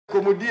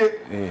nkomodie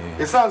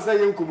esan say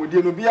ye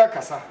nkomodie no bia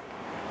kasa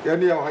ye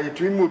ne ya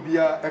yetumi mo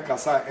bia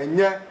ekasa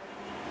enye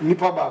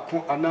nipa ba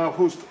ko ana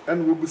host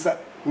en wo busa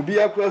obi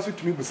akura so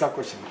tumi busa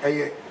question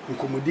eye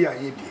nkomodie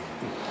aye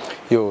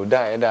die yo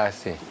da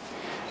say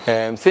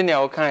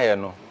senior o kan ye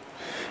no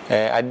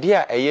ade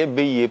a eye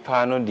beye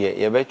pa no de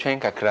ye betwen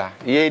kakra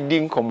ye di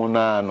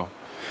nkomona no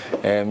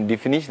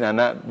definition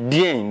na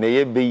dien na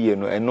ye beye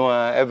no eno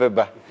a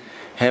eveba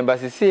ba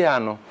sisi ya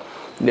no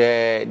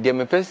de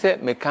me pese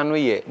me kanu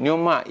ye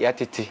nyoma ya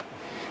tete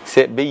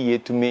se beye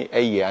tumi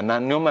eye ana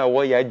nyoma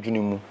wo ya adwuni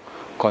mu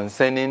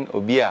concerning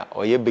obi a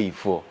oye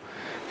beyifo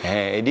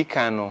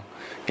edika no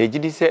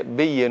ejidi se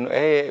beye no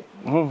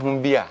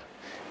hunhun bia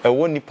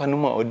ewo nipa no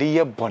ma ode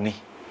ye bone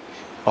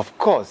of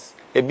course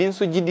ebi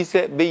nso gidi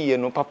se beye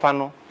no papa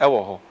no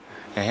ewo ho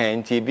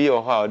nti ebi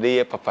wo ho a ode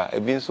ye papa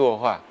ebi nso wo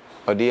ho a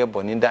ode ye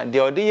bone da de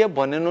ode ye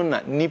bone no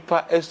na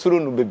nipa esuro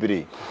no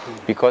bebre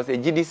because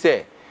ejidi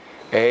se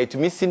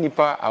etumi si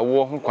nipa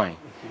awo ho kwan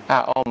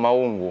a o ma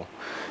wo nwo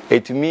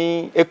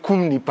etumi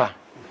ekum nipa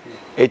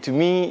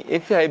etumi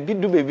efia ebi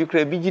du bebi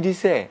kra bi gidi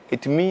se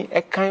etumi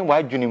ekan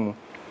wadwene mu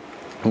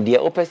de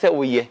opese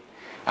wo ye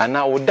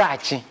ana wo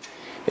daachi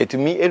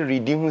etumi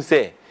eridi hu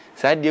se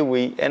saade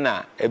we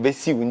na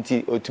ebesi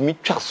wunti otumi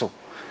twaso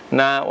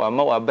na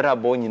wama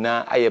wabrabo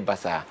nyina aye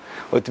basa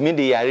otumi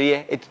de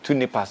yare etutu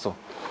nipa so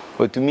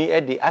otumi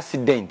edi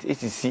accident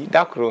esisi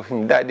dakro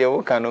da de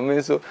wo kan no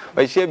menso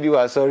o hye bi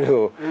wa sorry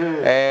o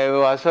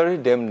wa sorry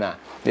dem na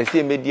de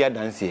se media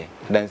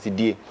dance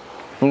die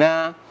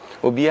na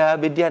obia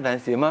be dia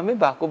dance ma me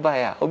ba ko ba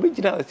ya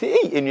obegina o se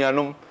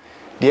enuanom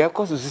de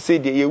ekoso se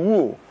de yewu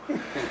o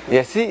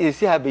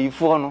yesi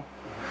abeyifo no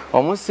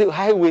omo se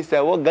highway say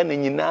wo Ghana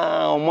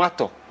nyina omo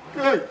ato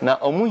na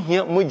omo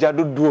hia moja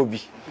dodo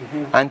bi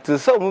until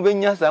so omo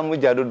benya sa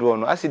moja dodo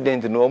no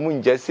accident no omo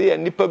nja se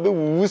nipa be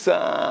wuwu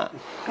sa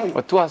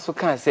oto aso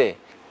kan se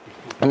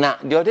na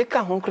de ode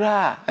ka ho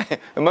kra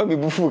ma bi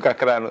bufu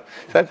kakra no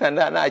satan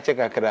da na ache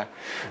kakra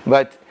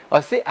but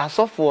o se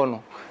asofo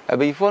no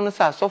abeyifo no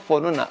sa asofo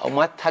no na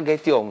omo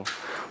target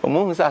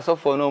omo hu sa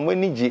asofo no omo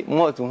niji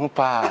mo to hu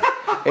pa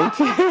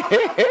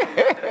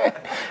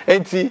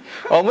enti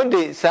omo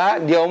de sa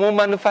de omo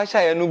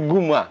manufacture no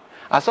gumu a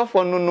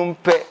asofo no no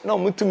mpe na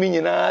omo tumi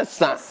nyina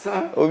sa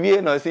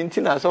owie na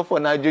sinti na asofo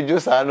na jojo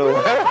sa no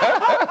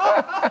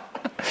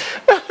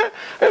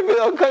ebe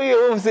o kan ye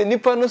o se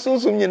nipa no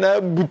sunsum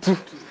nyina butu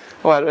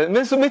wala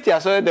me so meti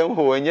asore dem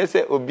ho onye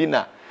se obi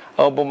na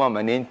obo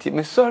mama na enti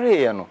me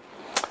sorry ye no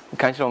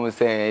kan chiro mo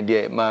se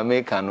de ma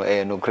me kan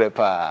no no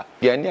krepa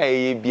bia ni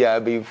aye bia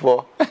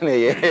before na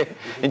ye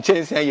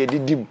nchensi aye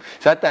didim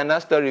satan na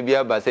story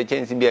bia ba se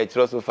chensi bia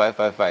chiro so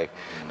 555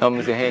 na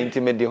mo se he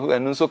enti me de ho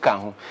enu so kan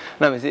ho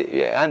na me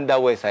se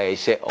underwear sa ye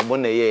hye obo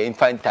na ye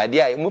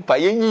infantade a mo pa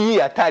ye nyi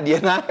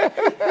atade na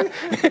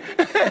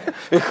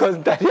because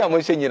tade a mo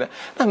hye nyina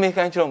na me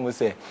kan chiro mo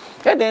se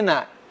e den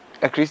na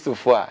a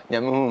Christopher a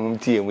nyame honhom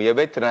tie mu ye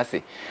betra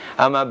se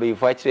ama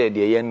before a chire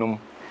de ye num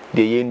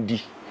de ye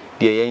ndi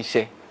de ye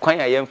nhye kwan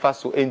ya yemfa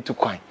so entu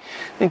kwan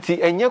nti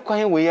enye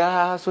kwan we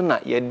ya so na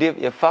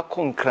ye fa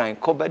konkran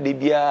koba de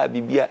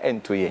bibia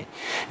ento ye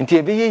nti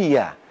ebe ye yi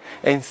a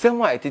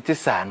ensem a etete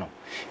sa no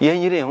ye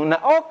nyire hu na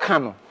oka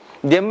no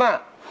de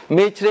ma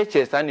me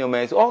kireche sa ne o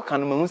ma oka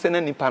no hu se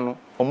na nipa no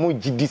omo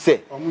gidi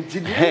se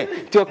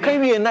ti o kan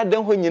wi na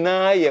dan ho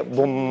nyina ye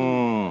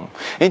bom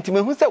nti me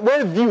hu se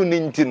well view ni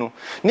nti no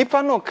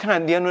nipa no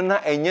kan de no na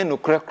enye no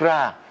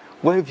krakra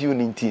well view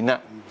ni nti na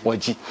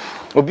waji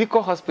obi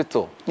ko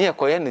hospital ni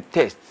ekoye ne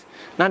test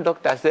na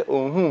doctor say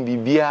ohun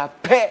bibia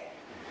pe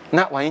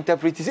na wa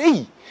interpret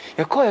say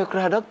ekoye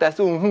kra doctor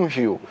say ohun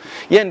hwe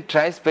yen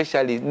try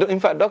specialist in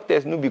fact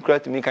doctors no be kra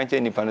to me kan che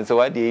ni pano so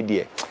wa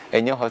de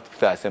enye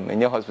hospital asem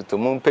enye hospital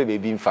mo pe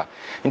bebi mfa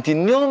nti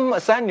nyom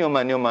sa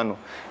nyoma no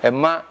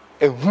ma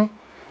ehu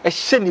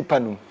hye ni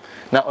pano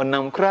na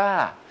onam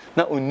kra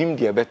na onim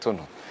de beto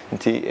no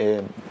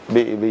nti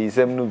be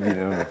isem no bi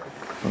no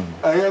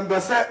I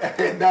basa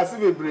dasi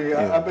bebre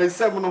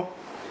abesem no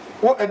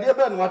wo ade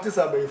be no ate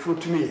sa be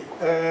frotumi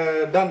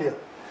Daniel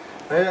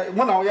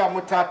mo na wo ya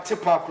mota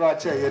tipa kra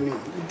che ye ni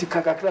di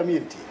kakakra mi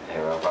enti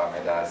baba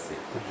me dasi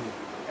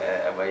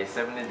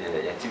abesem ne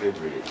de ya ti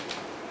bebre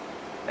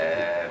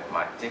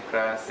ma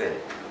tikra se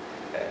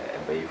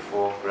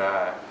abefo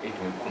kra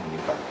etumi kum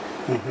nipa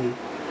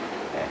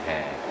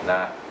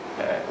na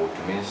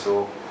otumi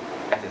nso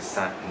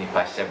atesa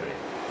nipa shebre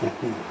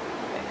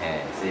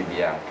say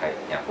bia kai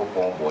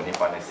yakopon bo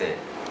nipa ne say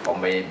o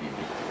maye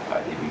bibi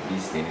the bibi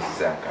sin ni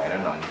say kai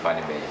na nipa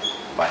ne be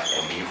but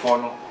before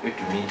no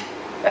etumi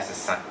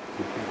esesa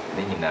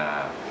ne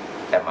hina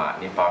ema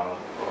nipa no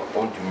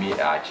ontumi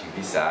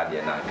achieve sa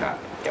de na ka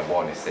ye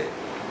bo ne say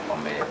o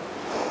maye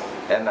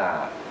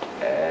na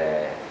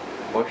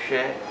o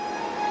hwe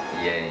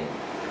ye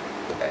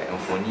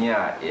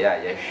mfonia ya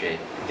ye hwe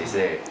they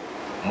say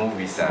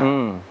movies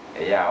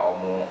ya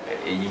omo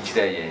eyi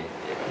kire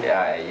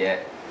ye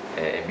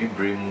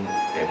bibrim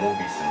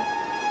movies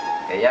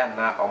no ya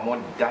na omo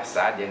da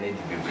sa de na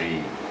di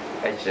bibre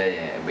e kire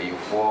yen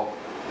beyifo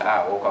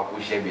wokwa ko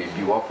hye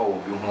bebi wofa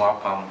obi ho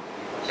apam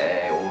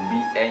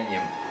obi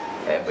enyem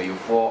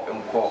bayufo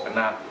enko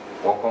na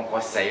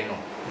wokonko sei no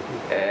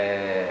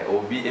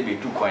obi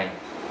ebetu kwan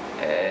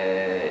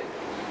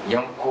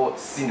yanko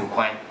sinu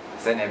kwan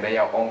se na be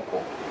ya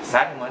onko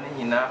saa de mane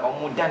nyina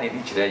omo da na bi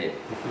kire ye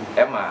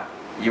ema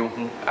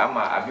yehu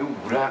ama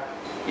abewura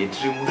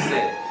yetirimu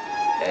se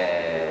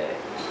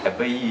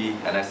abayi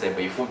anase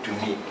bayifo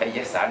tumi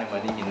eye saa ne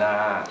mane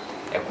nyina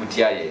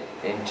ekutia ye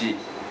enti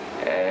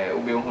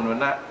obehu no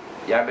na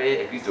ya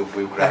be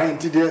Christopher ekura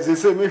enti de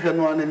se me hwe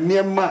no an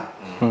niema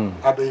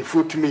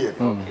abayifo tumi ye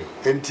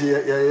enti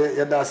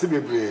ya da se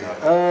bebre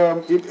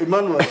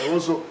Emmanuel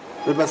also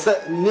we be say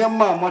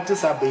niema amate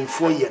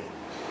abayifo ye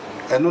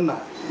eno na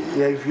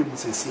ya hwe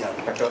musesi a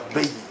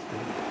bayi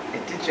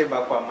teacher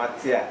ba kwa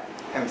matia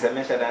se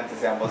me shada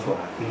antise aboso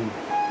ha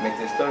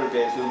mete story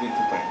be so be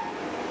tupan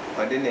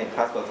but then the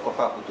passport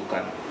kofa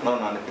kutukan no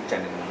the picture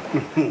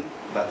ni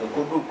but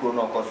okodu kro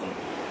no koso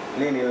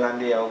ni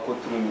land ya go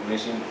through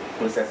immigration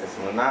processes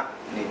no na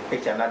the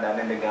picture na da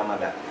ne ga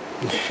mada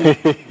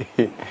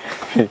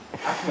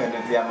after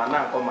the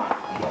amana koma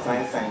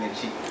sign the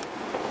chi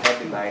but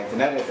the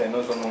night na say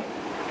no so no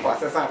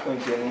was a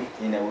function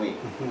in a way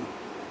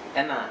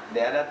and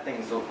the other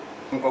thing so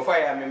nkofa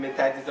ya me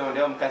title so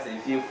dem ka say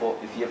fearful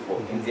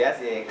nti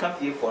as e ka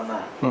fearful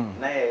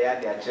na ya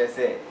de a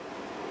chese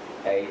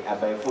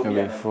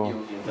abaifobia na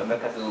you into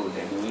make us road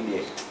and we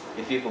dey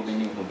if fearful be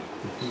new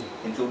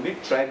into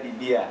big tribe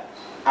bia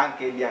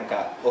anke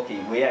bianka okay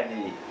we are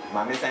the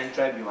mama sign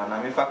tribe bi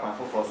na me fa kwan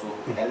fofo so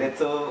a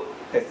little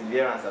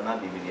perseverance and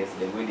not be yes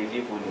the way the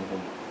fearful new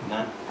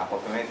na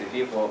apopement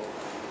fearful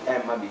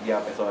ma be dia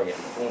person ya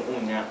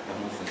unya e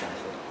hu so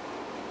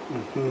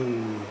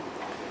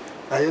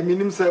I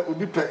mean, sir,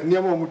 obi pe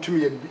niam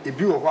omutumi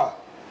ebi wo ho a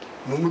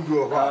mo bi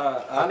wo ho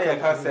a ana ya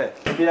ka se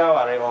bia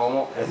ware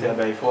omo ese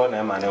abaifo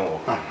na ma ne wo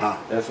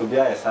so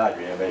bia ya sa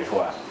adwe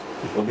abaifo a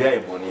obi ayi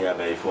boni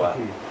abaifo a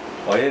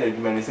oye le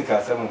dwuma ni sika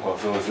asem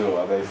nkoso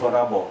so abaifo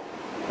na bo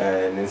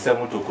ne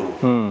nsem tokuru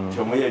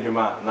chomo ye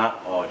dwuma na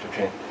o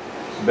twetwe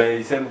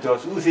be sem to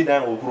so si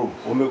dan wo kuru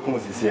o mekun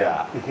sisi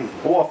a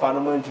wo fa no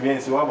man tumi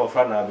nsi wa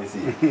bofra na abesi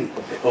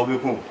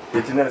obekun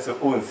etina so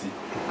onsi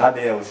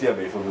ade ya osi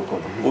abaifo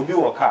bekun obi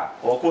wo ka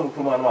o ko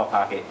nkuma no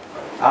apake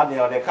ade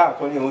ya de ka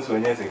ko ni o so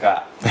nye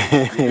sika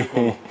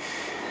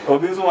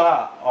obi so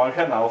ha o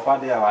hwe na wo fa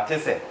de ya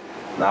watese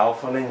na wo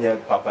fo ne nye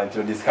papa nti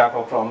o diska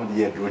ko from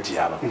de ye droti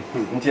ha no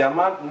nti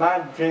ama na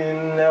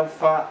dwen ne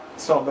fa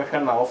so be hwe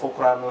na wo fo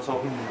kura no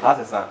so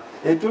asesa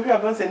etu hwe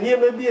abon se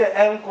niema bi e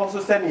enko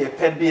so se ne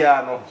pe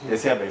bia no ye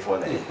se abaifo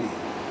na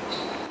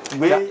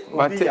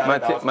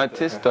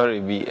mate story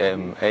bi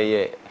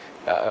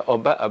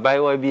oba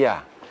abaiwa bi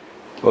a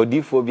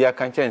odifo bi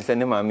aka nche nse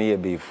ne maame ye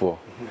beifo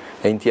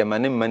enti e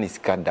mane mani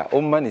skada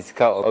o mani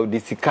ska o di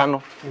sika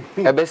no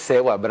ebe se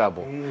wa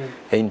brabo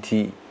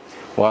enti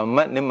wa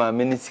ma ne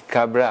maame ni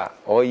sika bra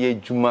o ye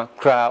djuma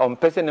kra o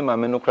mpese ne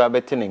maame no kra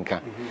beti ne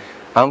nka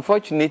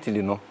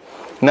unfortunately no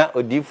na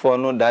odifo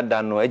no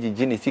dada no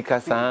agigi ne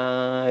sika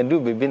saa du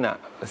bebi na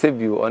se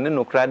bi one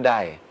no kra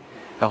dae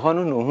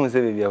ahono no hu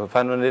se bebi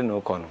papa no le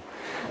no kono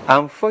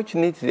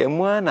unfortunately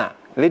emuana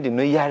lady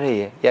no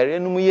yare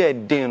no mu ye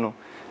den no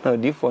na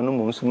odifo no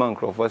mu suma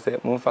nkrofo se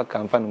mu fa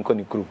kamfa no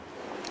koni krum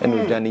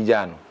eno dani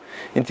jano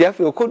nti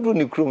afi okodu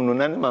ni krum no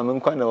na ne maame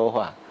nkwa na wo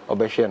ho a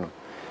obehwe no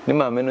ne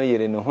maame no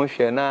yere no ho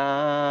hwe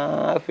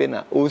na afi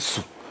na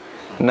osu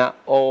na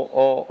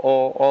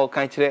o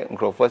kan kire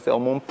nkrofo se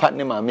omo mpa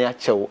ne maame a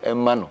chew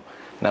emma no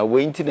na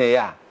wenti na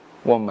ya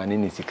wo mane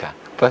ni sika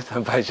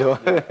pastor pastor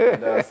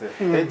that's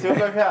it enti o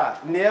behwa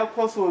ne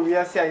ekoso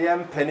wiase a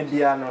yem pene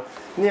bia no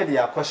ne de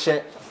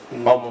akɔhye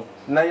omo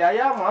na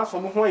ya ma so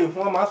mo ho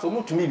ehu ma so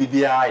mo tumi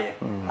bibia aye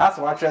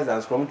aso wa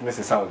treasures from tumi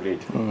se sound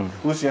great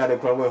usua de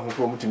kwa mo ehu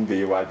from tumi be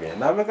yewa adwen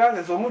na me ka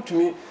se so mo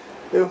tumi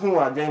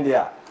ehu adwen de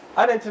a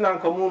adentina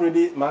nkomo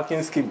ready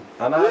marking scheme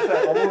and answer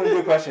omo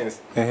ready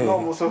questions no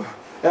mo so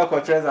e ko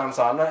treasures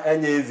so na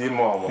enye easy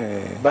mo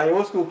by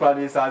your school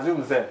practice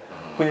assume say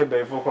ko ye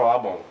be for ko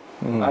abon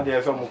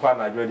ade so mo kwa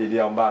na adwo de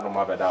dia mba no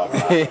ma beda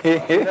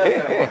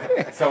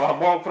so wa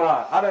bon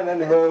kra ada na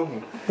ne hu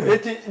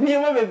eti ni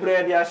ma be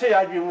bread ya hye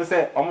adwe mu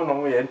se omo no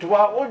mo ye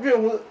ntuwa odwe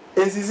mu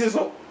esisi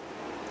so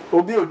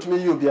obi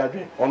otumi yi obi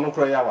adwe ono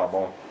kra ya wa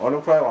bon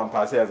ono kra wa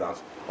pass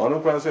exams ono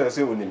kra so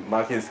ese oni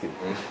market scheme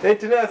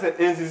eti na se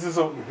esisi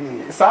so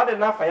sa de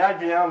na fa ya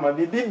adwe ama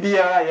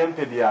bibia ya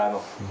mpe bia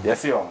no ye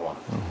se omo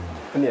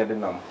ni e de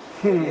nam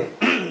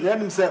ya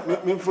nim se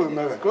me fo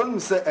me ko nim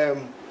se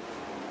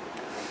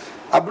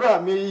abra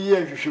me yi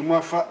ahwehwemu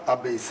afa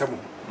abaisem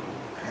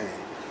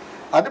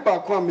ade ba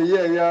ko me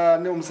ye ya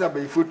ne um se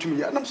abaifo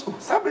tumi ya nam so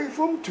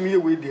abaifo tumi ye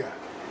we dia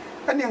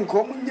ene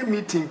nko mo nye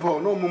meeting pa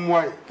no mo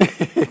moaye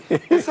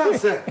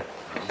sanse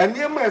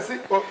ene ma se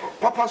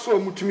papa so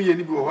mo tumi ye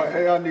ni bi wo ha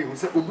ya na hu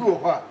se obi wo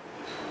ha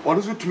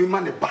ono so tumi ma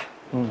ne ba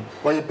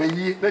wo ye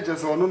bayi na je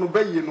se ono no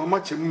bayi no ma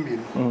chemu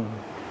mienu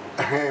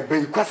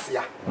bayi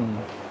kwasia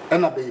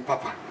ena bayi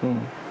papa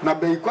na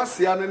bayi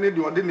kwasia ne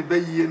de ode ne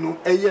bayi no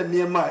eye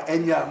niema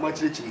enya ma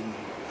chirechi ni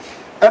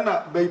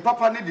ɛna bɛyi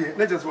papa ne deɛ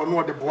ne kyerɛ sɛ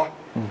ɔno ɔde boa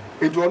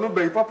nti ɔno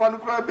bɛyi papa no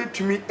koraa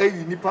bɛtumi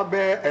ayi nipa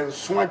bɛɛ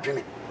ɛnso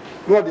adwene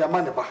na ɔde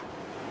ama ne ba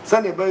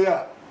sɛnea ɛbɛyɛ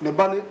a ne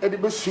ba no ɛde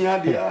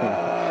bɛsua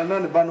adeɛ na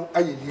ne ba no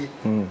ayɛ yie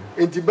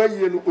nti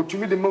bɛyie no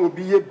ɔtumi de ma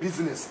obi yɛ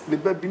business ne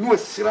ba bi ne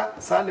wahyira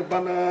saa ne ba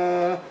na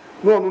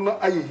ɔno no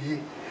ayɛ yie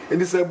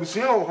nti sɛ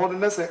abusua wɔ hɔ no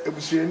na sɛ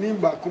abusuani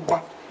baako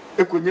ba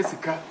ɛkɔnya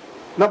sika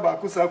na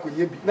baako saa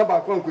akɔnya bi na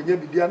baako ankɔnya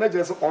bi deɛ na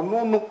kyerɛ sɛ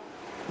ɔno no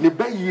ne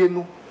bɛyie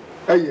no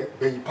ɛyɛ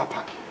bɛyi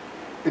papa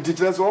nti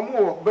kyerɛ sɛ ɔmo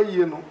wɔ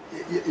bɛyie no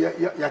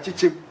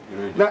yɛakyekyɛm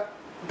na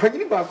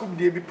panyini baako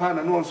bi deɛ bi paa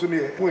na ɔnso no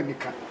yɛ ho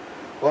anika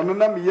ɔno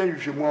na meyɛ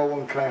nhwehwɛmu a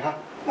wɔn kran ha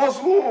na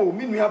ɔso o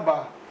me nua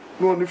baa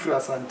na ɔno firi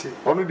asante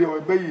ɔno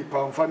deɛ ɔbɛyi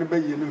pamfa ne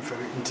bɛyie no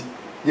mfɛre nti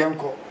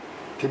yɛnkɔ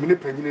tèmi ne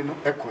panyini no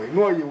ɛkɔe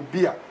na ɔyɛ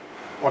obi a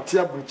ɔte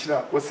aburukyire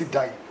a wɔsi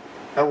dan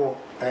ɛwɔ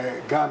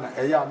Ghana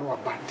ɛyɛ ano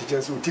aba nti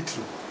kyerɛ sɛ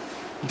ɔtitiri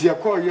nti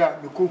ɛkɔɔyɛ a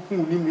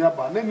mekɔhuu ne nua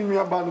baa na ne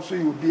nua baa no so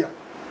yɛ obi a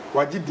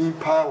wagye din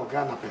paa wɔ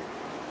Ghana pɛ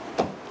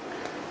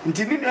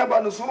nti ne nua baa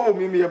no so o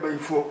meme yɛ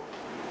bayifoɔ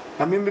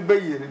na meme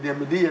bɛyie no deɛ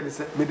mede yɛ ne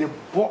sɛ mede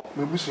bɔ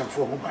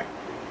m'abusuafoɔ ho ban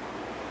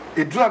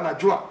edura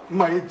anadwo a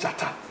ma yɛ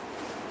gyata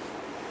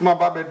ma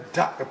ba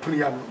bɛda ɛpono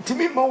ya no nti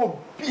mema wɔ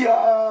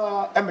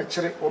biaa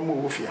ɛmɛkyere ɔma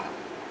wɔ fie ha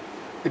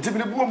nti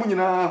mede bu ɔmu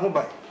nyinaa ho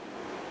ban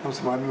na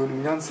sɛ maame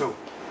ɔnum nyansa o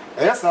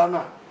ɛyɛ saa no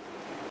a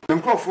ne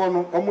nkurɔfoɔ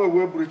no ɔmo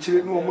ɛwɔ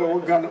aburukyire ne ɔmo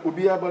ɛwɔ Ghana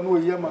obi aba na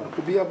oyi ama no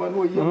obi aba na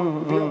oyi ama no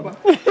obi aba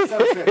sɛ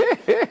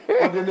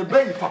ɔde ne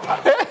bɛyi papa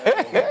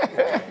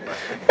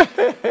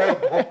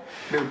ɛbɔ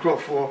ne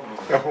nkurɔfoɔ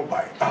ɛho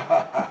ban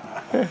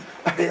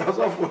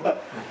ɔsɔfoɔ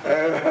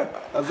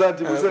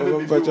asante mo sɛ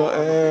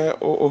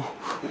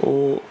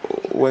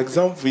o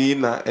example yi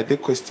na ɛde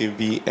question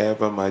bi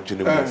ɛba ma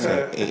adwene mu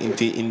sɛ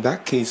nti in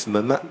that case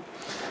na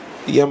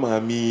yɛ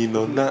maame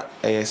no na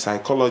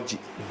psychology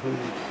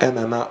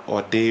ɛna na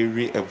ɔde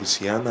ri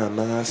abusua na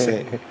na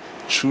sɛ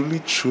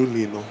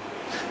truly no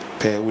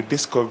pɛ with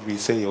discovery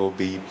sɛ yɛ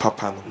ɔbɛyi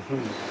papa no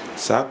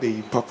saa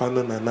bɛyi papa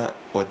no na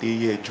ɔde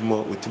yɛ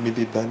adwuma ɔtumi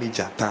de dane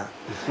gyata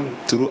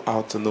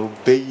throughout no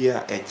bɛyi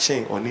a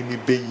ɛkyɛn ɔne ne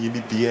bɛyi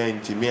ne biara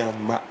ntumi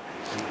amma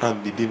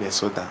ambidi ne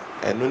so da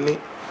ɛno ne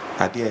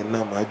adeɛ a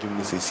ɛnam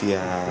adwuma sɛsi a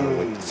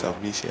wɔde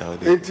submission a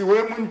ɔde nti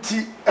wei mu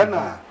nti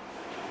ɛna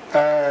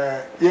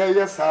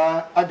yɛ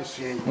saa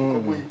adesua yi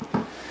kɔbɔ yi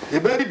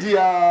yɛbɛdi di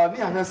a ne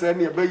ahwɛ sɛ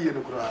ne yɛbɛyie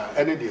no koraa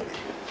ɛne deɛ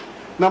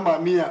na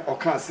maame a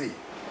ɔka sei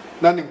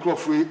na ne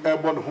nkurɔfoɔ yi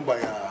ɛbɔ ne ho ban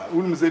a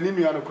wonim sɛ ne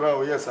nua no koraa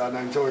ɔyɛ saa na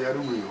nkyɛ ɔyare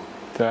wei o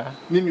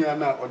ne nua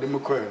no a ɔde me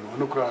kɔɛ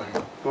no ɔno koraa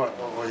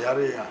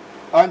ɔyare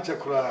a ankyɛ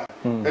koraa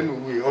ɛne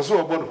wei ɔso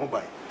ɔbɔ ne ho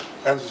ban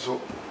ɛnso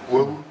so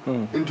wawu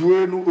nti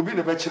wei no obi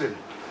ne bɛkyere no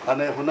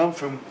ana ɛhonam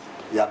fam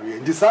yareɛ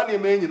nti saa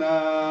nneɛma yi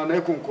nyinaa na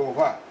ɛkonkɔn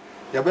hɔ a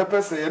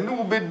yɛbɛpɛ sɛ yɛne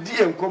wo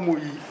bɛdi nkɔmmɔ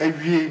yi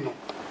awie no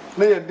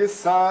na yɛde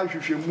saa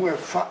hwehwɛmu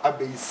ɛfa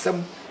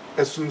abɛyisɛm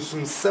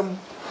asunsumsɛm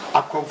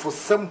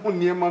akɔmfosɛm ho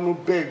nneɛma no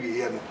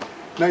bɛawieɛ no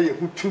na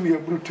yɛho tumi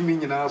aburu tumi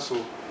nyinaa so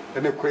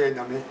ɛne kɔyɛ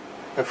nyame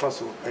ɛfa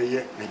so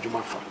ɛyɛ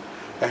n'adwuma fa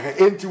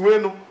enti wei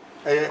no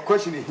ɛyɛ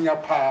question hia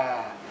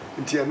paa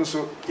nti ɛno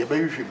so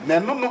yɛbɛhwehwɛ na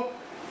ɛno no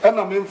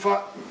ɛna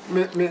memfa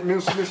me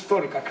nso me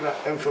story kakra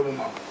ɛmfa mu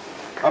ma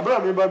abra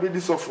me ba bɛdi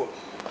sɔfoɔ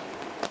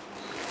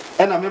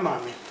ɛna me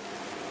maame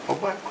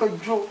ɔba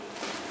kwadwo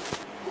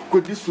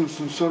kɔdi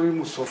sunsumsɔre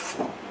mu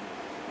sɔfoɔ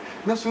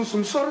na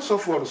sunsumsɔre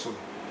sɔfoɔ no so no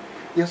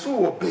yɛso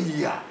wɔ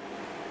bɛyi a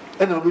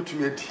ɛna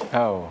wobɛtumi adi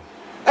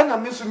ɛna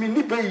me nso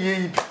menni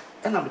bɛyie yi bi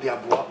ɛna mede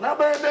aboa na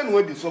abɛyɛ dɛ ne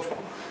wadi sɔfoɔ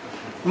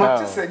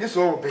mate sɛ gye sɛ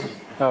ɔwɔ bɛyi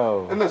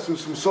ɛna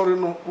sunsumsɔre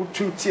no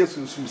wotumi tie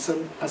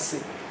sunsumsɛm ase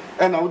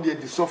ɛna wode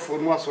adi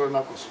sɔfoɔ no asɔre no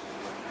akɔ so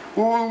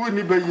wo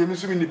ni bɛyie me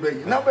nso menni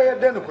bɛyie na abɛyɛ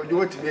dɛ ne kwadwo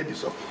watumi adi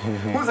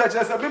sɔfoɔ wo sɛ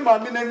kyerɛ sɛ me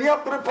maame n'ani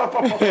abere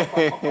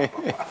papapapapa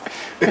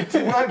enti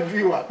wide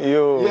view a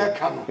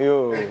yɛka no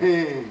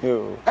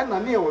ɛna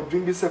ne yɛwɔ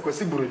dwom bi sɛ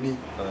kwasi buroni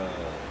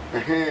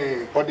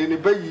ɔde ne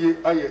bɛyie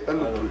ayɛ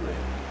ɛnopro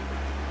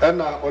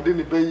ɛna ɔde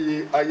ne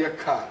bɛyie ayɛ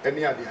kaa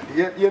ɛne adeade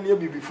yɛne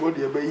abibifoɔ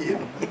deɛ bɛyie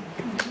no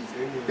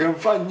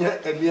yɛmfa nyɛ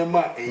nneɛma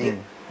a ɛyɛ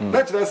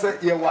na kyerɛ sɛ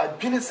yɛwɔ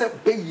adwene sɛ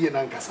bɛyie no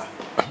ankasa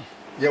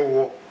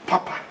yɛwɔ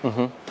papa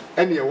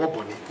ɛne yɛwɔ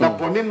bɔne na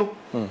bɔne no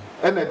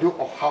ɛna de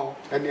ɔhaw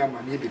ɛne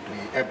amanneɛ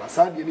bebree ɛba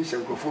saa deɛ no hyɛ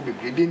nkurɔfoɔ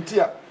bebree de nti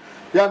a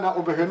ya na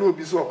obɛhwɛ no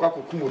obi so ɔkɔ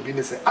akɔkum obi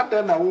ne sɛ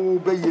ada na wo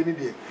bɛyie ne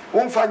deɛ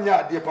womfa nyɛ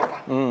adeɛ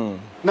papa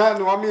na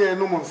ne wame yɛ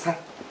nom nsa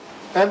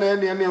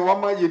ɛne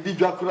wama yɛdi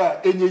dwa koraa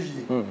ɛnyɛ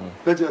yie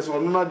na kyerɛ sɛ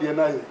ɔno no adeɛ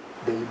no ayɛ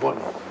bɛyi bɔne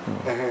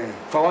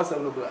fa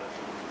wasɛm no bra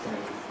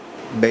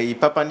bɛyi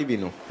papa no bi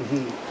no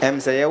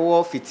sɛ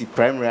yɛwɔ fiti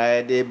primary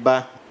a yɛde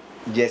ba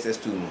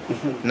GSS2 no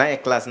na yɛ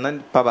class na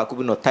papa ko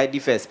bi no tidy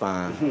first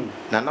paa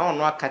na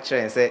ɔno aka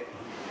kyerɛ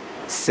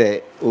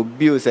sɛ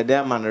obi o sɛ dɛ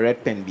ama no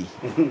red pen bi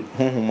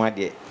honhom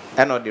adeɛ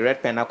ɛna ɔde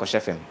red pen akɔhyɛ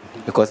fam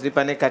because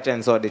nipa ne ka kyerɛ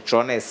sɛ ɔde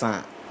trɔ no ɛsa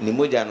a ne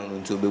mogya no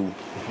nti ɔbɛwu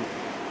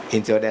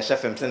nti ɔde ahyɛ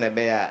fam sɛ na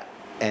ɛbɛyɛ a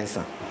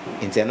ɛnsa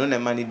nti ɛno na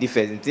ɛma no di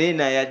first nti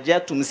na yɛagye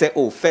atom sɛ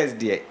first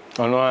deɛ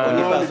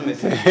onipa so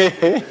mɛsi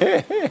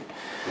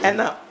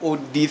ɛna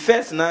ɔdi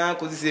first na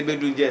kɔsi sɛ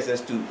ɛbɛdu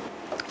GSS2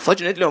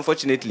 Fortunately,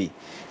 unfortunately,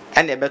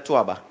 and a better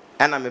aba,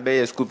 and I'm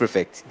a school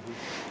prefect.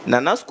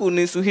 Now school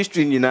needs to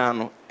history, you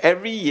know,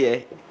 every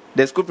year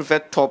the school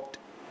prefect topped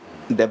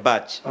the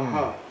batch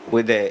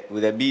with the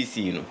BC,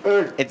 you know.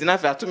 It's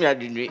enough to me. I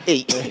didn't.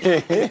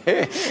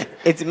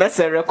 It's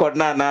a record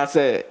now.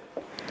 Say,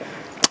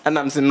 and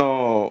I'm saying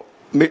no.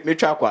 Me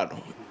try quad.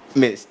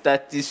 Me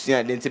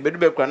statistician. Then be do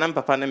be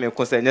papa na me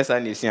concern yes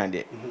and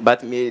yes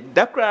but me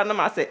that cry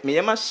na say me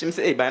yema shim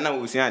say by na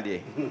we see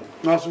ade.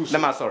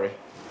 Na sorry.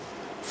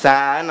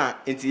 Sa na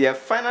into your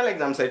final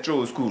exams I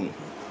throw school.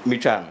 Me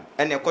try.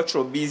 And your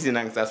cultural busy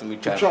na so me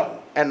try.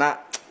 And na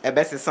a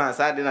best sense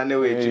I didn't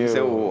know it. Say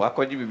oh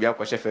akwaji bibi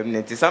akwahye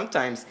feminine.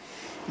 Sometimes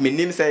me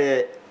nim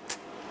say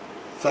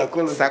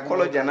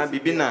psychology na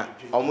bibi na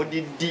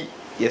omodi di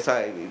yes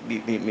I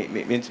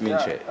me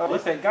share. We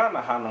say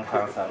Ghana hanon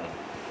cancer.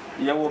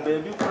 You will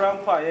baby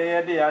grandpa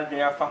ye dey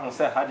adwen afa ho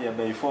say ha dey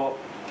be before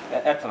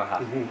etna ha.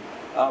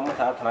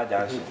 Mota atna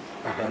junction.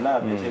 And na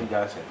be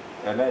junction.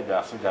 And na be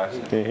aso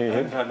junction.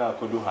 And na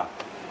kodu ha.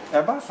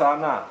 E ba sa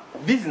na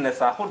business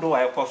ahodo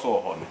a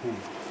ekoso ho no.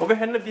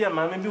 Obehenne bia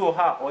maame bi wo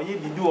ha oye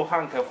bibi wo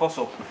ha nka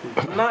ekoso.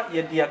 Na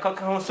ye dia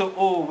kaka ho so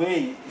oh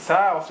wey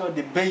sa also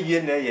the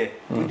baye na ye.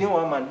 Within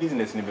one man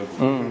business ni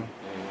begu.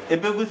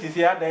 Ebegu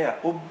sisi adan ya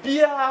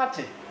obia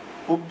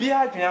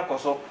dwen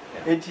akoso.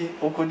 Enti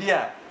okodi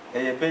a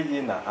eye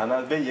baye na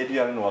ana baye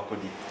duare na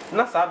wakodi.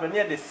 Na sa be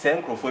ne de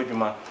senkrofo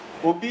adwuma.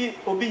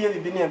 Obi ye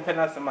bibi ne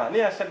empena sema. Ne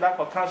ya sheda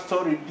ko kan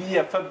story bi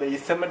e fa baye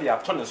sema de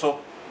ato ne so.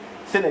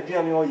 Se na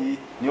duane oyi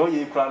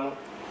kura no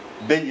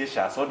baye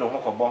sha so de ho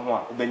kobo ho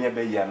a obenya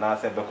baye na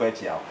se be ko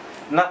achi a.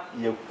 Na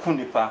ye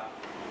kunipa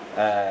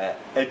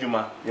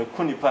adwuma ye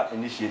kunipa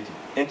initiative.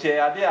 Enti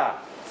ya de a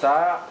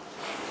sa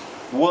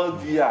world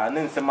view and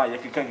then some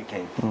you can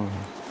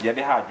ya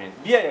de hadwin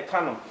bia ye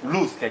kan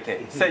loose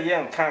keke say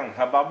ye kan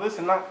hababus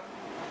na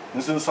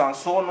nso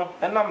so no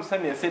enam se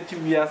na se ti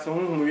wiase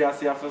honhum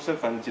wiase afso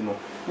fanti no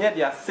ye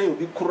de ase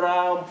obi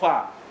kura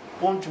mpa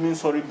pontumi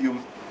sorry biom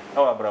e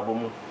wa brabo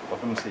mu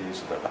opem se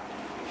yesu dada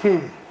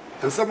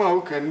nsema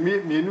wo kan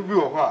mi nu bi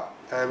wo ho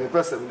a me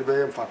person de be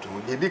ye mfato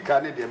de di ka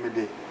ne de me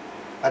de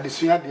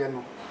adesua de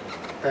no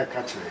e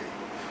ka kire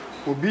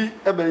obi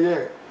e be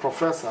ye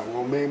professor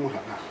wo memu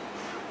hana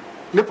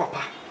ne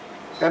papa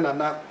ena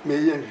na me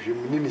ye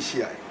nhwem ni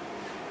hia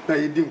na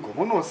ye di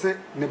nkomo no se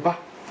ne ba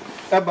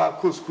e ba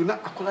ko school na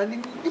akola ni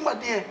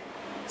made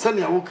se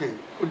ne awo kan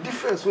o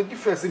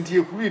difference nti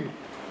ye kuri no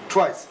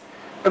twice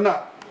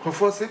ena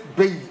professor se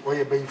bayi o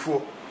ye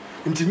bayifo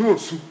nti ni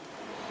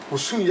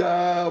osu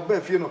ya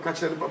ba fie no ka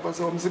kire papa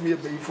se o me se me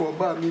bayifo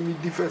ba mi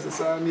difference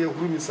sa ne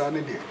ehuru mi sa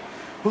ne de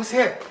no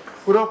se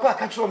o ro ko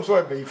aka kire o so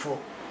e bayifo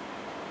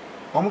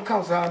o mo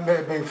ka sa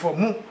bayifo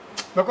mu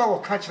Naka wo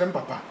ka kire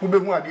papa wo be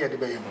hu ade de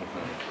be yem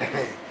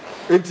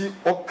enti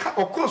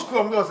o ko school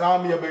am say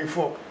am ye be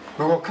before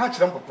na wo ka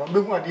kire papa be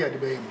hu ade de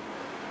be yem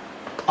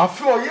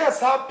afi o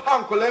yes a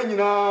pankola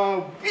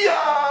nyina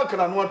bia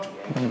kana no atu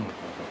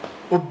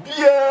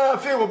obia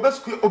fe wo be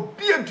school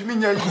obia ntumi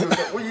nya yi so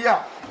wo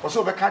ya o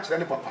so be ka kire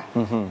ne papa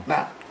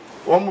na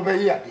wo mo be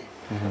yi ade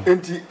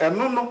enti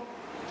eno no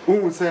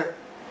wo say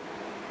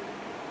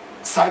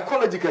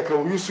psychological ka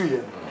wo yusu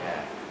ye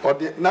o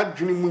de na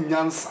dwuni mu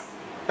nyansa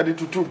ade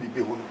tutu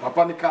bibi ho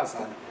papa ne ka sa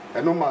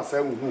eno ma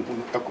sa hu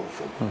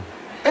ekofo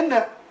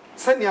ena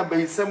sani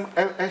abayisem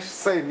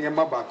sei ne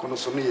ma ba ko no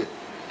so no ye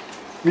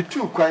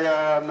mitu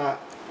kwaya na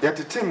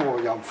yetete mo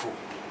yamfo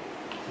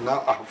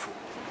na ahfo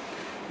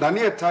na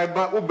ne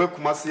taiba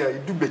obekuma se ya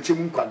idu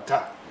bechem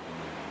kwanta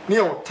ne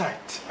o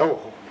tight ewo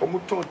ho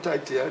omuto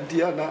tight ya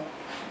dia na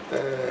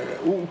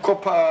u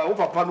kopa u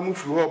papa no mu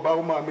firi ho ba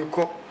u ma me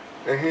ko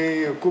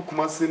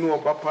kokuma se no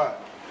obapa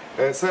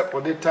se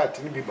ode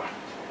tight ni biba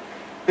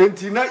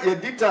enti na ye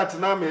ditat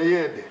na me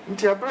ye de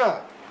nti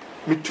abra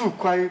mitu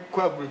kwai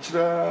kwa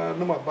buchira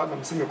no maba na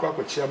mse me kwa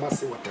kwachia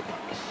mase whatever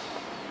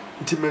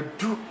nti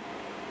medu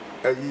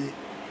ayi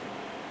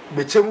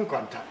bechem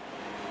kwanta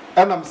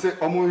ana mse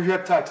omo hwe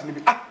tat ni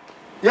bi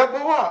ya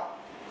bawa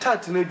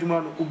tat na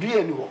adwuma no obi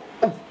ani ho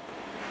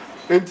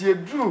enti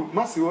edu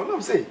mase wo na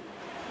mse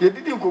ye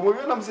didi nkomo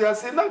we na mse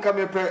ase na nka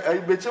mepe ayi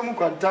bechem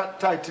kwanta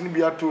tat ni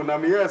bi ato na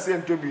me ye ase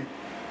ntobi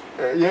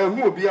ye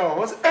hu obi a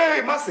wo se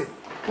mase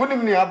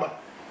wonim ni aba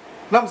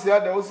nam se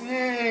ada o si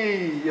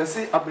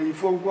yesi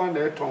abayifo nko na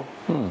eton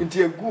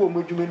nti egu o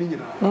madwuma ni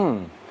nyina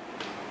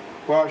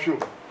wa sho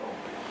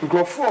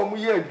nkrofo o mu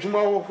ye adwuma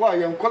ho a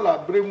ye nkola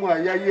bremu a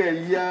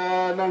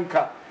ya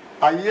nanka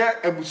aye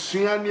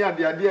abusua ni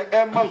ade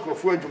e ma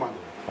nkrofo adwuma no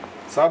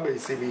sa ba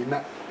isemi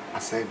na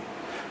asani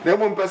na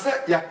mo mpese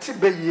ya te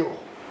bayi o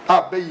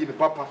a bayi ni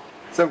papa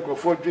se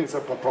nkrofo dwen se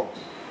papa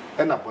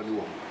e na boni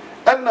wo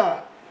e na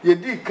ye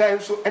di kai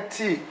so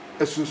eti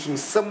esunsun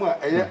sem a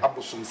eye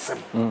abosun sem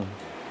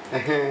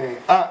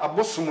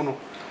abosom no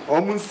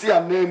omunsi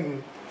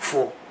anamu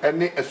fo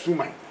ene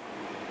asuman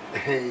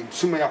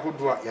sumaya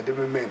hodo a yade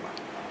memema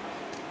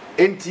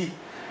enti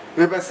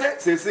webese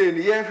sese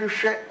ne ye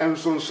hwehwe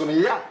ensonsono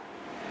ya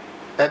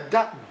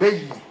eda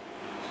bayi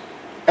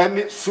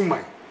ene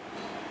suman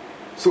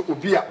so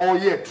obi a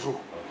oye dro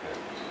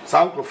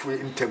sankrofo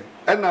intem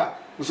ena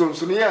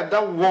nsonsono ye da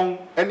won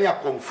ene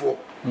akomfo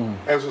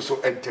enso so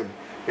entem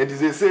and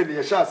they say the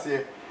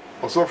yashase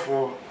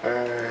osofo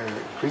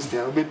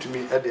Christian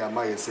obetumi e de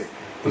amaye se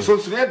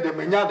nsonsono ye de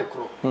manya de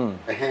kro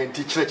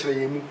nti kyerɛkyerɛ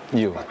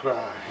yemu akra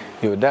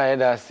yo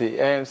da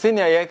se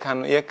senior ye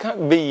ka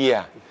beyi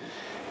a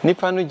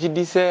nipa no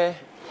gidi se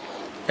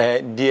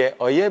de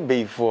oye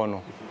beifo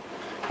no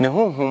ne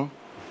honhom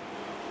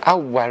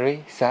aware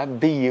sa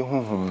beyi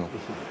honhom no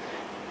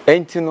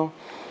enti no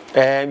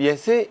ye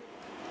se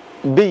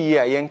beyi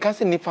a ye nka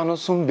se nipa no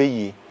som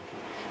beyi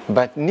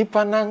but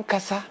nipa nan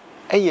kasa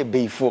eye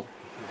beifo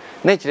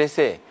na kyerɛ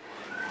se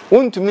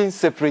untumi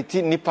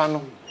separate nipa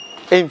no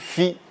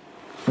emfi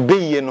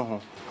beyi no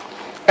ho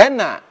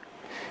ena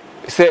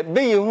se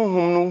beyi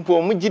honhom no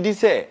mpo mo gidi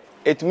se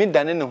etumi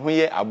dane ne ho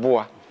ye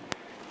aboa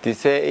ti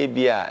se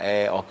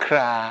ebia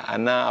okra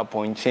ana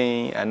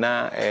aponchen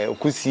ana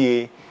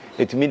okusie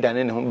etumi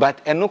dane ne ho but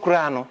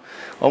enokra no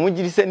omo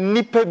gidi se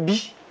nipa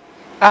bi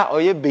a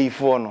oye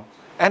beifo no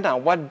ena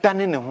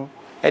wadane ne ho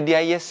e de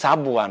aye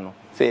saboa no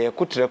se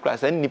ekotre kra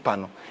se nipa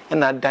no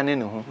ena dane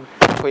ne ho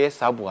koye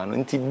saboa no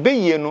nti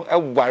beye no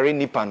eware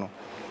nipa no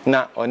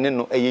na one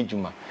no eye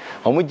djuma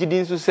omo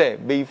gidi nso se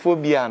beifo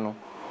bia no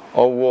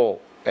owo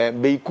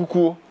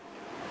beikukuo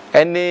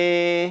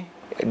ene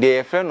de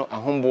efe no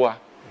ahomboa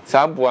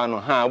saboa no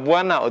ha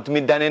aboa na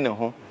otumi dane ne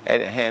ho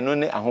no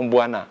ne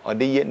ahomboa na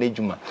ode ye na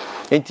djuma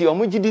nti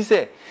omo gidi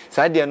se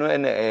saade no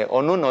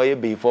ono na oye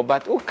beifo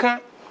but uka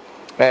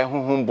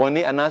honhom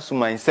boni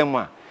anasuman nsem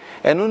a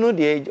eno no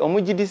de omo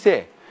gidi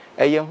se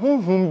eye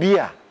honhom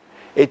bia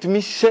etumi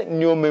hye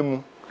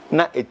niomemu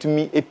na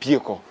etumi epie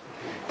ko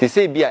te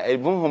se bia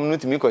honhom no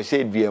tumi ko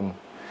hye eduam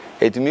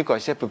etumi ko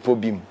hye pepo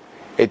bim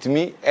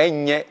etumi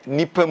enye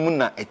nipa mu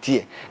na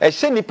etie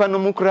ehye nipa no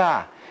mu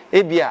kra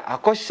ebia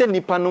akohye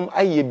nipa no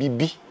aye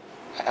bibi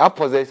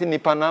apossess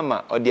nipa na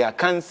ma ode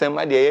akansem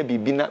ade aye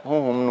bibi na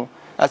honhom no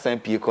asan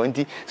pie ko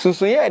nti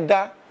sunsun ye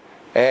da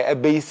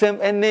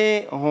ebeisem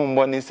ene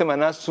honhom ne sem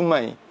na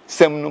suman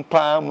sem no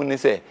pa mu ne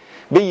se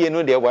beye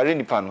no de ware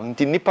nipa no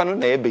nti nipa no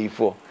na ye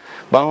beifo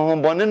ba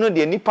honhom no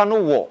de nipa no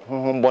wo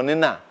honhom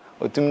na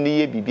otum ni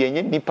ye bibi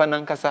enye nipa na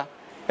nkasa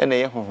ene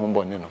ye honhom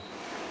no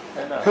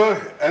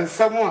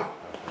ensem a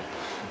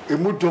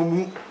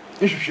emudomu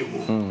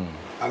ihwehwemu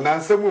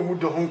anansem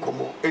emudohu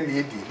nkomo ene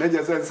edi na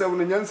je se ensem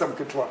no nyansam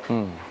ketwa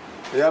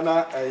ya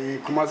na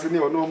kumase ne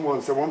ono mo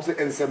nsem mo se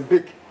ensem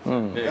big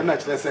na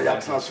kyerɛ sɛ ya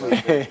tena so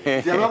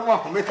ya ba mo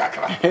ahome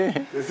kakra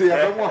se ya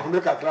ba mo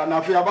ahome kakra na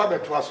afia ba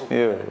beto so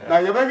na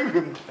ya ba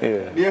hwehwem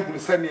ne ehunu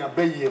sɛ ne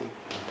abayem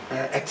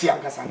eti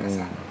ankasa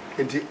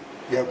enti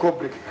ya ko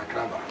break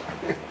kakra ba.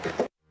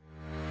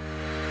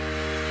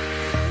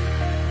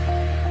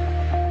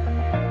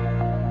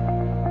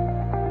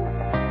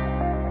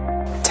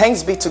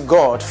 Thanks be to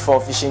God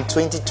for Vision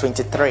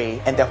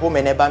 2023 and the Home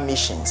and Neighbor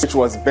Missions, which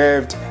was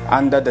birthed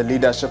under the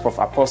leadership of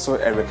Apostle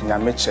Eric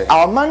Nyameche.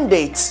 Our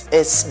mandate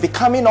is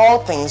becoming all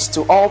things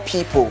to all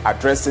people,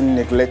 addressing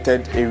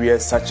neglected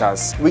areas such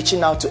as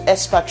reaching out to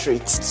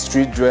expatriates,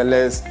 street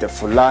dwellers, the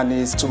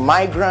Fulanis, to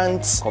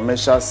migrants,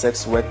 commercial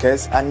sex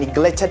workers, and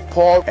neglected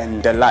poor,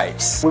 and the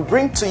likes. We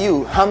bring to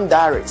you Ham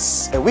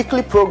Diaries, a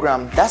weekly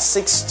program that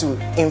seeks to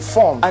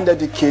inform and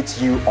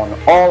educate you on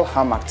all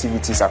harm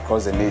activities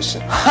across the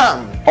nation.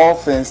 Ham, all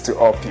things to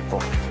all people.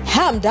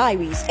 Ham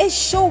Diaries is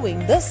showing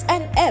this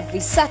and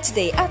every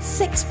Saturday at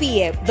 6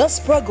 p.m. This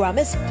program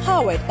is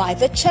powered by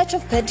the Church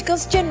of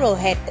Pentecost General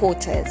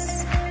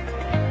Headquarters.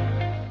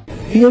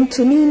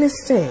 Yontumi ne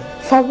se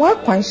fa wa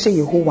kwanhye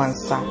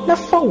Yehowansa na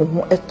fa wo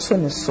ho eto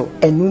ne so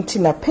enunti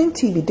na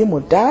penti bi de mo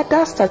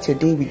dada start your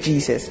day with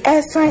Jesus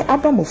esan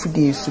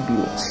abamofude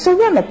esubio so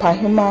ya na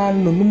pahema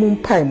no numu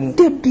mpai mu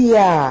de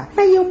bia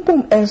na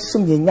yembom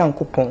ensum ye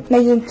nyankopon na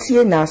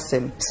yentie na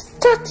asem.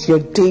 Start your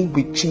day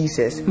with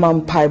Jesus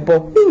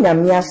mampaibo ni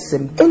nyame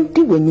asem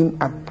endi wenim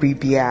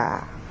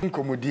abribia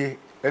nkomodie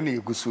ene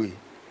yegusui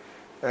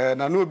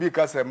na no bi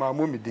ka se ma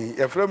momidin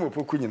Efrem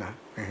Opoku Onyinah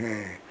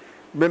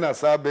mena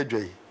sa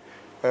bedwai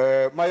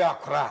maya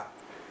akra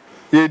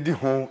ye di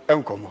ho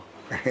enkomo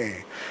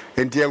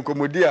enti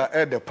enkomodi a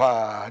ede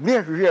pa ne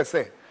ahwehwe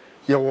se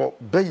ye wo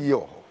bayi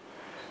o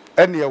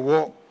ene ye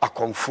wo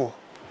akonfo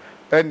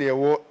ene ye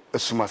wo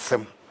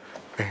esumasem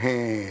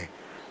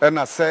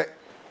ena se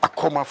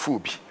akomafo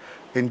bi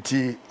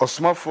enti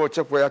osumafo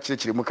chepo ya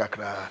kyekire mu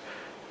kakra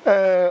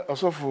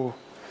osofo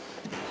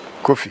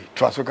Kofi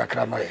twaso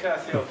kakra maye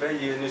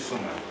bayi ni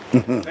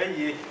suma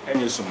bayi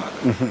eni suma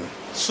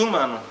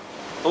suma no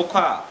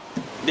okwa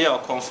de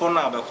okonfo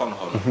na abekọ no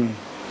ho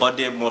o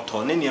de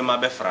moto ne niema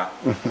befra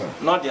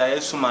no de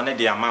ayesuma ne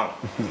de amaw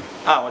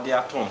a o de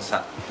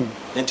atonsa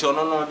enti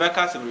ono no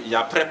beka se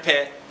ya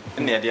prepare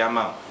ne de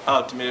amaw a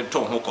o tumi to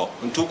ho kọ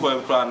ntuko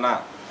ekura na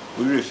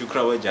o wi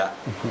fikura waja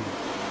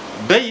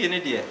bayi ne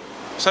de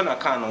so na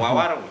kan wa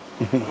ware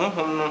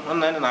no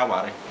na na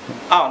ware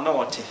a no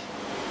wote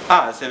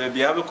a se be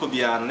bia be ko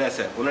bia no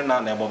se ono na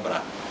na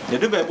ebobra ne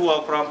do be bu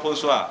wa kura mpo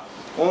so a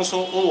onso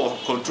o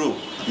control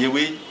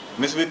yewe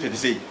meso be pedi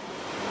sei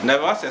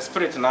Never was a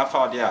spirit na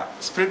found there.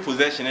 Spirit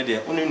possession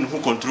there, only who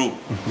control.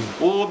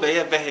 Oh, be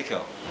a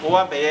vehicle.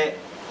 Oh, be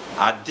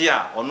a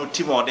dear or no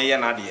team or day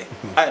and idea.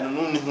 I don't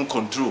know who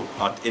control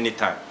at any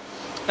time.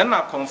 And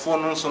now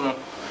conform so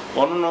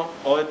no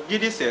or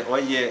did it say or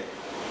ye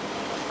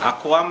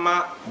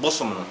aquama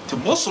bosom to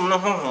bosom no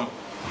home.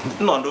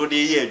 No, do the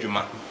year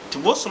juma. To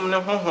bosom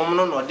no home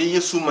no de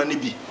yesu mani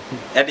bi.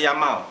 At the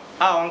amount.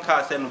 Our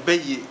uncle said, obey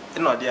ye,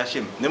 and not their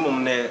shame.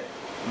 Nemum ne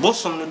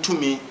bosom to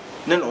me,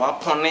 then or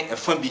upon a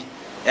famby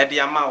at the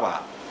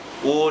amawa.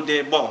 Oh,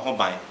 they born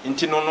hobby.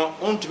 Intino,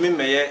 own to me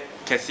may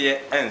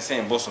Cassia and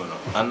Saint Bosom,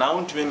 and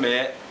now to me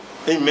may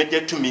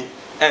immediate to me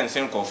and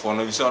Saint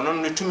Conforno. So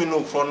only to me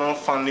no for no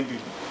funny be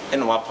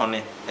and upon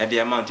it at the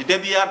amount. There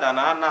be other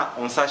Anna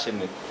on session.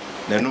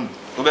 The noon,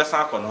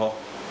 Obesak on her,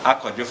 I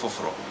could do for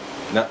fro.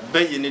 Now,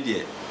 bay in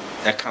idiot,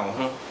 a count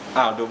home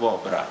out the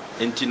war, bra.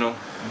 Intino.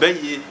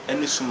 Bay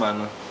any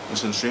sumano, and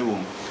some stray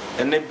womb,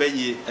 and they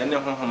bay any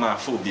home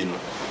phobia,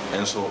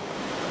 and so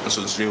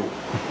stray womb.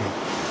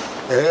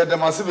 The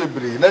massive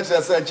breed, let's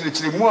just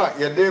say, more,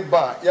 your day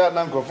bar, your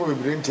uncle for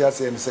bring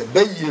Tias and say,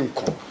 Bay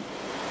inco,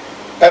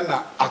 and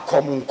a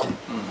common com,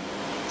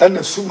 and a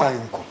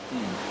sumainco.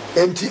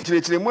 And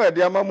teaching more,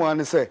 dear mamma,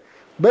 and say,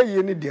 Bay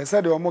any dear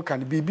said or more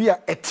can be beer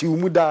at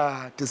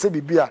Tiumuda, to say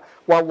beer,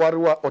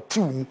 warua or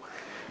two,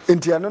 in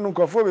Tianon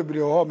conformably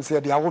or home,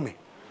 said the woman.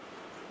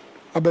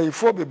 About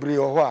 4 bebre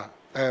or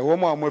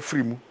woman more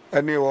free,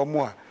 and or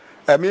more.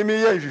 A mimi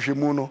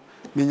yashimuno,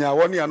 Mina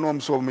one ya nom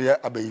so me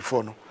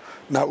abeifono.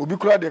 Na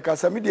ubikura de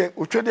Casamidi,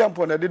 Uchedi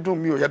upon a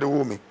didum you at the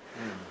woman.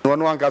 No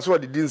one can saw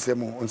the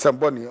dinsemo on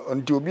somebody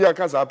until be a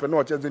casa up and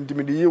watch as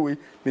intimidate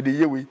me the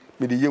yewi.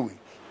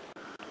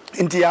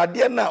 Inti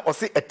adiana or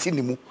say a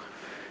tinimu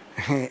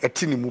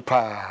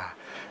pa.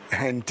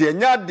 And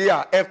Tianya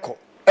dia echo,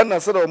 and a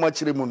sort of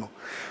much remuno.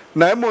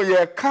 Naimo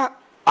ye ka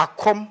a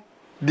com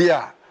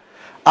dear.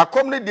 A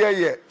comely dear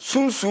ye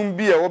soon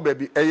be a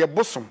baby a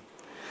bosom,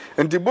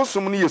 and the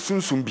bosom near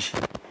soon be.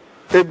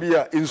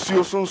 Ebia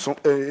insure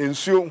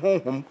insure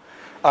home,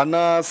 and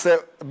na say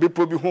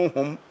bepo be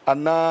home,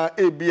 and na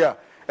ebia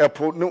a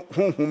po no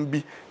home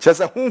be,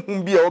 just a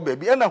home be a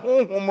baby, and a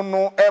home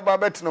no ever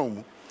bet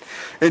no.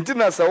 And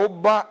Tina sa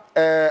oba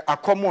a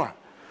commoa,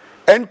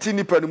 and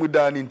tinny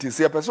penmudan into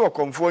see a person of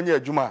Confornia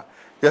Juma.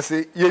 Yes,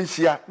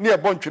 Yenshia, near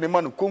Bonchini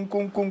man, cum,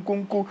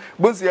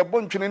 Bonsi a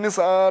Bonchini is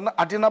a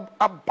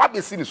baby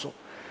siniso.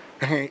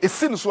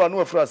 It's siniso,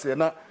 no phrase,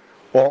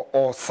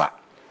 or sa,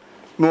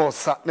 no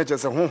sa,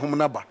 nature's a home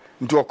number,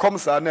 into a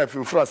comsa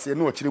nephew phrase,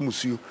 no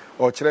chirimusu,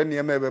 or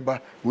Cherenia mebeba,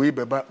 we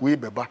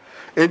beba.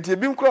 And the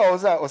beam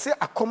crowds or say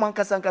a common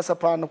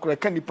Casancasapano,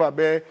 Candipa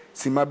bear,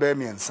 Simabe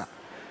miensa.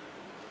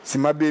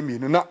 Simabe me,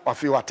 not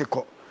of you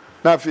article.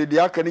 Now, if the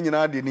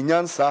Akanina di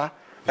Nyansa.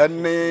 A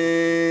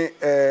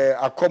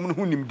common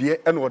hunim dear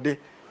and what they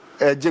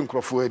Jim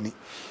Crawford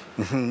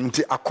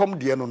nti akom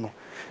dear no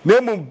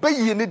name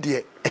bay ni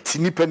dear at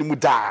nipen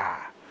muda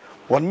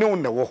one no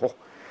na wo ho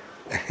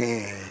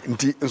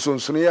nti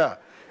nsonsono ya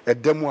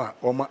edam a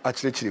o ma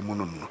akirechire mu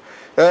no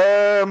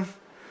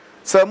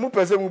sa mu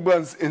pese mu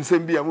bans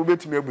ensem bia mu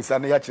betumi abusa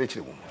na ya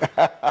akirechire mu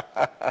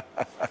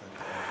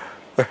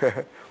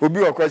obi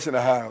wa question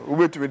ha wo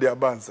betumi de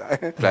abansa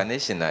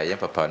planation na ye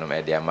papa no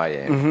me de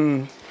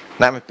amaye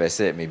na me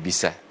pese me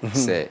bisa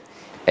se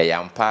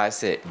eyampa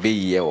se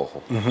beyiye wo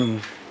ho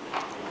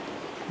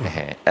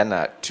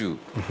ana 2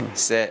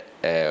 se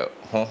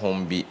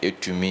honhom bi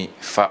etumi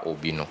fa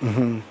obi no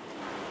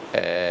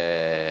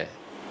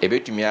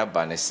ebetumi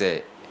aba ne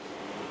se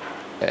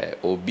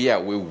obi a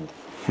wewu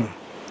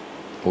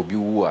obi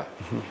wu a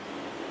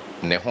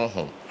ne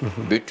honhom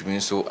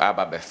betumi so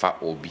aba be fa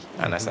obi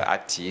anasa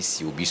atie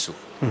si obi so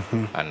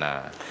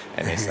ana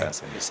ene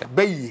sanse bisa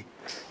beyi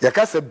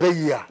yakase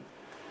beyi a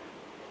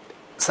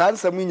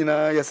sansa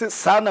munyina yese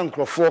sana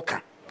nkrofo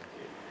ka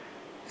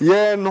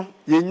ye no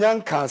ye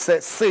nyanka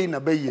se sei na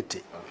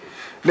beyete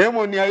na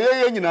mo ni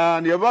aye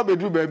nyina ne ba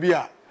bedu ba bi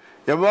a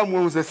ye ba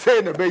mu se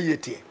sei na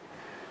beyete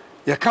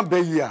ye ka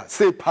beyi a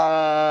sei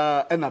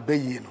pa na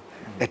beyi no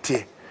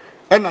ete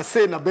na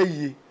sei na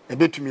beyi e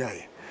betumi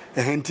aye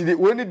enti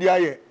woni di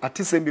aye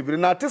atesem bibiri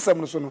na atesem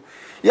no so no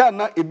ya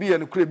na ebi ye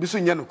no kure bi so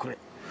nya no kure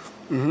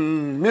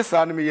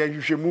misa na me ye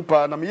hwehwemu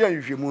pa na me ye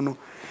hwehwemu no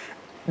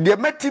de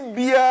meti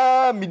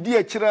bia medi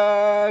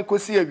akira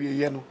kosi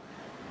awieye no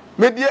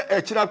medi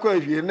akira ko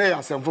awieye na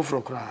ya sem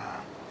foforo kra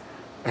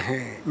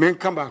men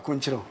kan ba ko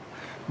nkiro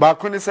ba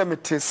ko ne se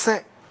mete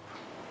se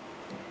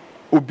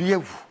obi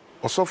ewu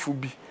osofo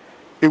bi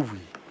ewu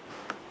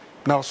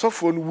na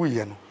osofo no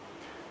wuye no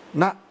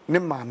na ne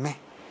maame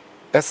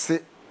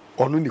ese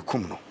onu ni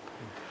kum no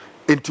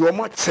enti o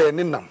mo che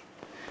ne nam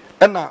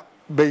na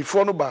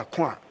beifo no ba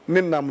ko a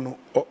ne nam no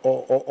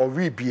o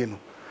wi bie no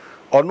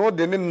ono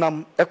de ne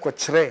nam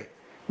ekokire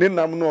ne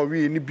nam no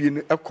owe ni bi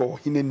no ekọ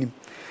hinanim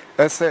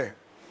ese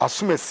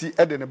asomasi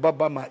ede ne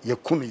baba ma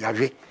yakunu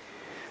yawe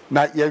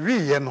na yawe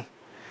ye no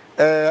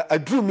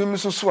aduru mim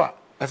so a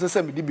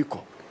asese me di bi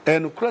ko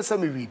no kura sa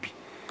me wi bi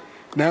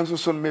na nso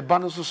so me ba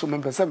no so me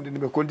pesa me de ne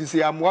be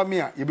kondisi amwa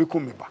me a ye be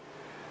kum me ba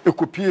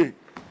ekopie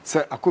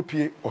sɛ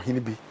akopie ɔhene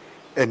bi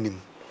anim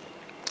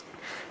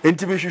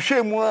enti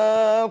mehwehwɛ mu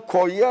a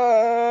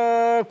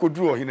kɔya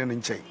koduru ɔhene no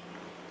nkyɛn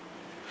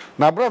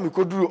na abra me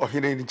koduru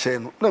ɔhene no nkyɛn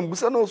no na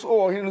mbusa no so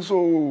ɔhene no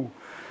so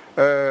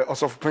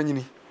ɔsɔfo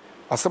panyini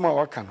asɛm a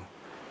waka no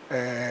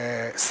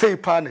sei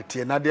pa na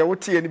tie na deɛ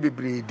wotie ne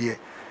bebree deɛ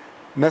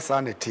na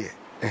saa na tie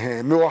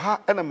me wɔ ha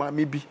ɛna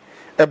maame bi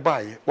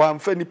ɛbaaye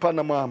wamfa nipa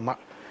nam ama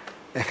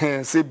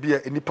sɛ bia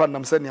nipa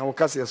nam sɛ nea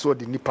woka sɛ so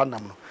de nipa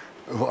nam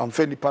no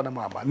wamfa nipa nam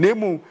ama na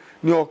emu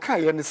ne ɔka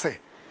yɛ ne sɛ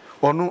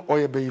ɔno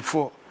ɔyɛ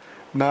bayifo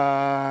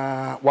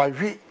na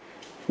wawe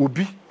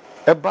obi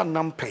ɛba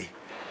nam pɛi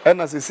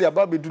ɛna sɛsi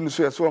aba bedu no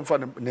so yɛ so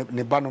ɔmfa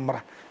ne ba no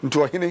mmra nti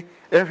ɔhene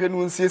ɛhwɛ no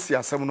nsiesie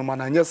asɛm no ma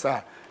na nyɛ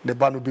saa ne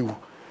ba no bɛwu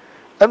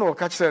ɛna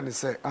ɔka kyerɛ ne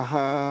sɛ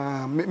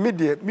aha me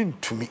deɛ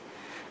mentumi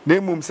na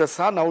mmom sɛ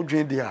saa na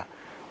wodwen deɛ a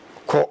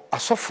kɔ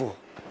asɔfoɔ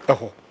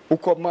ɛhɔ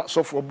wokɔ ma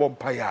asɔfoɔ bɔ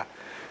mpaeɛ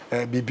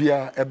a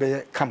bibia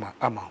ɛbɛyɛ kama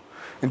ama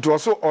nti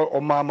ɔso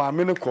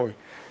ɔmaamaame no kɔ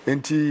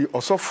nti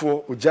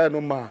ɔsɔfoɔ ogyae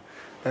no ma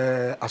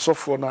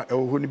asɔfoɔ no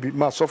ɛwɔ hɔ no bi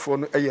ma asɔfoɔ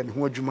no ɛyɛ ne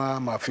ho adwuma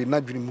ma afei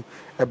n'adwene mu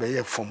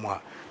ɛbɛyɛ fam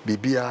a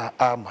bibia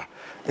ama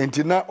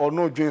nti na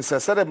ɔno dwen sɛ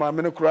sɛde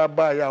maame no koraa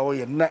baeɛ a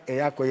ɔyɛ na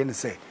ɛyɛ akɔyɛ ne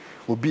sɛ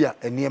obi a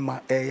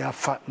nneɛma ɛyɛ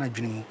afa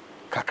n'adwene mu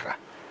kakra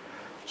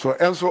so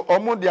enso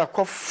ɔmo de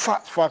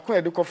akɔfa faako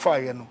yɛ de kɔfa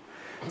yɛ no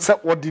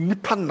sɛ wɔde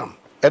nipa nam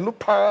ɛno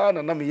paa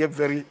na nam yɛ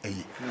very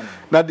eyi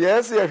na deɛ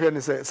ɛsɛ yɛ hwɛ ne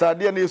sɛ saa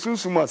deɛ no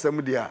esunsum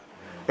asɛm deɛ a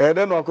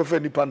ɛdɛ no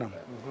akɔfa nipa nam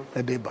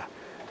ɛde ba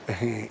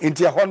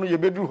nti ɛhɔ no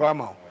yɛbɛduru hɔ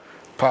ama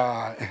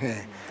paa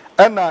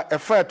ɛna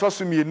ɛfa ɛtɔ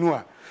so mmienu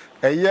a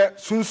ɛyɛ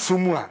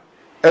sunsum a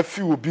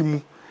afi obi mu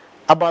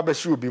aba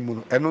abɛhyɛ obi mu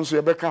no ɛno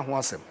nso yɛbɛka ho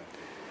asɛm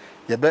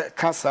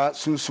yɛbɛka saa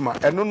sunsum a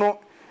ɛno no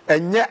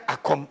ɛnyɛ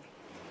akɔm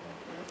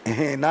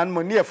na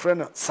no ne yɛfrɛ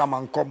no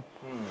samankom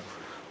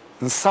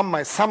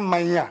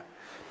saman a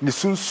ne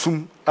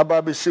sunsum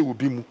aba bɛhyɛ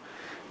obi mu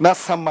na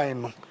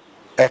saman no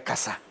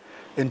ɛkasa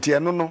enti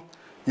ɛno no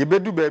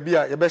yɛbɛdu baabi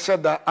a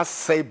yɛbɛhyɛ da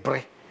asɛe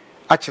brɛ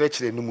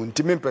akyerɛkyerɛ no mu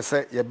nti mempɛ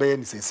sɛ yɛbɛyɛ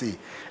ne sesei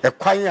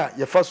ɛkwan a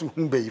yɛfa so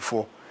hu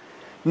bayifoɔ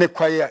ne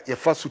kwan a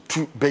yɛfa so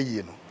tu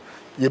bayie no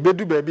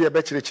yɛbɛdu baabi a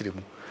yɛbɛkyerɛkyerɛ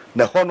mu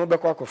na hɔ no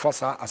bɛkɔ akɔfa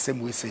saa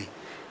asɛm wesei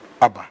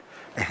aba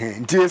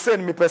nti yɛsɛ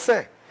no mepɛ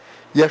sɛ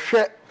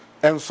yɛhwɛ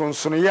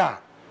nsonsonoyɛ a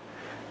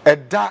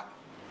ɛda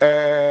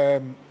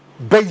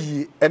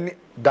bayie ne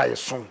daeɛ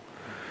so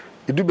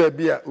edu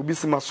baabi a obi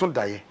sima so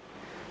daeɛ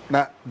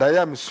na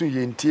daeɛ a meso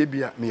yɛ ntie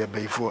bi a meyɛ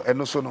bayifoɔ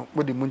ɛno so no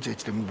mode mu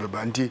nkyerɛkyerɛ mu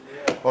bɛba nti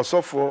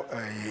ɔsɔfoɔ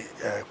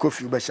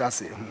kofi wobɛhyɛ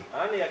ase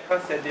ane yɛka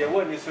sɛ deɛ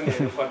wɔni so ne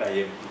ɛnefɔ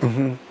daeɛ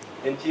mu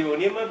nti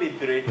onima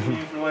bebree tumi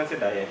influence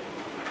daeɛ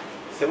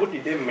sɛ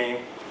wode de me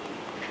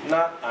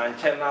na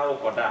ankyɛ na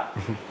wokɔda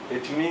a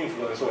ɛtumi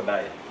influence wo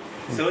daeɛ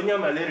sɛ wonya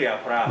malaria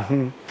koraa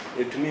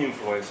ɛtumi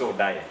influence wo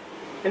daeɛ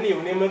ɛne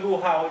onima bi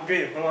wɔ ha a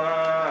wodwe ho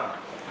a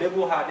da bi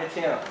wɔ ha de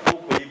te a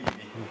wokɔyɛ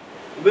biribi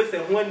wobɛsɛ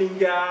ho ani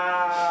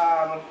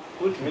nyaa no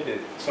wotumi de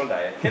so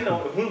daeɛ ɛna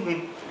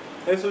ɛhuhu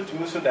ɛnso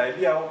wotumi so daeɛ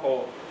bi a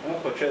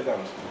wokɔtwerɛ exam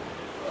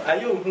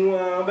ayɛ ohu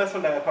a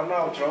wobɛso daeɛ pa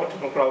na wokyerɛ wote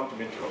ho koraa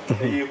wotumi twerɛ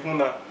ɛyɛ hu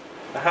na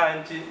aha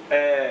nti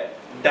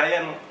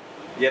daeɛ no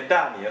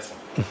yɛda ne yɛ so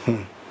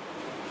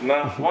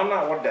na wɔn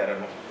a wɔdɛre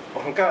no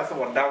ɔnkaa sɛ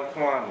wɔda nko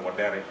a na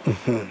wɔdɛre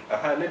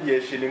aha ne deɛ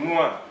ahyɛ ne mu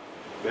a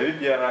baabi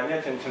biara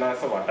anyɛ kyenkyena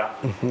sɛ wɔda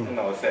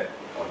ɛna wɔ sɛ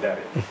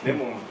ɔdɛre na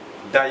mmom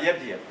daeɛ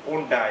deɛ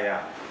wondaeɛ a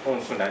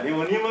ɔnso da ne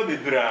ɔnneɛma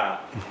bebree a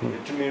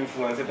ɛtumi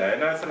influence daeɛ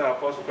na sɛ na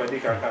apɔso kwadi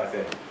kaka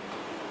sɛ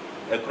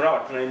ɛkora a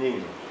ɔtena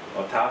nyini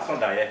ɔtaa so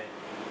daeɛ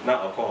na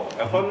ɔkɔ hɔ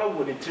ɛkɔ no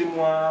wɔ ne tiri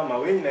mu a ma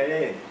wɔn nyinaa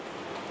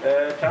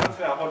yɛ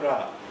transfer ahodoɔ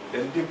a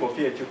ɛdi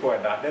kɔfi akyi kɔ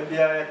ɛda da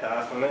biara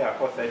taa so na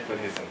yɛakɔ sɛ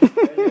polisi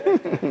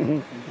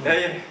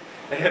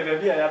ɛyɛ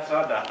baabi a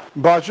yɛatra da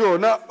bajo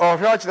na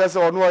ɔhwɛ akyerɛ sɛ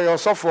ɔno ɔyɛ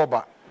ɔsɔfoɔ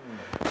ba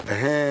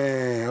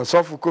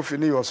ɔsɔfo kofi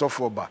ne yɛ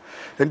ɔsɔfoɔ ba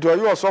nti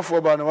ɔyɛ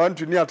ɔsɔfoɔ ba na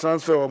wantu ne a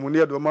transfer wɔ mu ne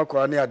yɛde ɔma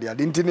kɔa ne adeade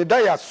nti ne da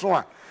yɛ aso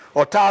a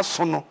ɔtaa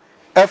so no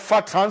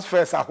ɛfa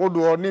transfers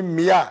ahodoɔ ne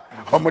mmea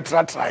a ɔmo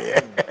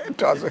tratraeɛ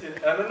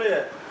ɛno no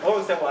yɛ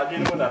ɔwo sɛ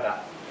wɔadwene mu dada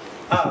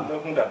a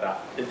mahu dada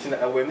ɛnti na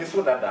awani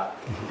so dada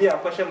bi a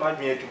kɔhyɛ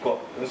m'adwene atukɔ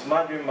nso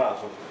m'adwene maa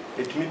so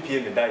ɛtumi pie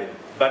me daeɛ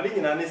ba ne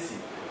nyinaa ne si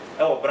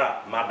ɛwɔ berɛ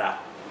a mada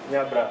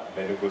nya berɛ a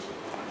bɛne go so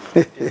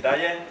nti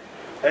daeɛ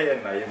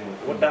ɛyɛ nnaeɛ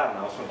mu wodaa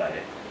na wo so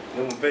daeɛ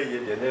na mu bɛyie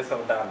deɛ ne sɛ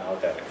wodaa na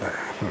wodare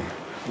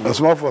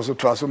ɔsomafoɔ so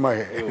toa so ma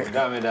yɛ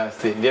dameda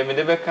se deɛ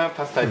mede bɛka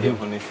pastor deɛ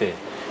ho ne sɛ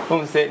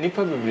wohu sɛ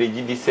nnipa bebree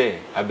gye di sɛ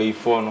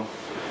abayifoɔ no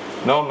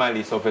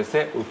normally sɛ ɔpɛ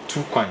sɛ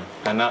ɔtu kwan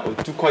anaa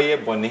ɔtu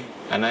kɔyɛ bɔne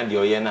anaa deɛ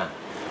ɔyɛ no a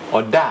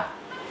ɔda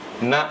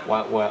na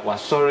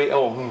wasɔre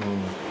ɛwɔ honhom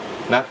mu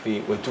na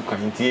afei watu kwan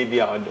ntie bi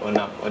a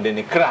ɔde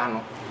ne kra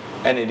no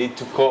ɛna de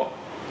tu kɔ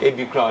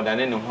ebi kra ɔda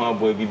ne ho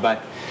abɔ ebi but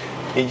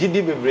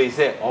egyidi bebree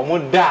sɛ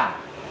ɔmo da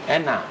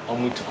ɛna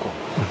ɔmo tu kɔ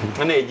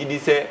ɛna egyidi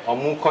sɛ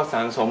ɔmo kɔ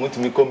sans ɔmo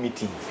tumi kɔ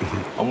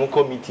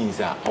meetings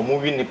a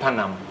ɔmo wi ne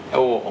panam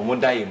ɛwɔ ɔmo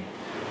daeɛ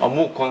mu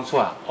ɔmo kɔ nso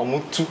a ɔmo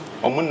tu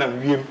ɔmo nam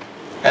wiem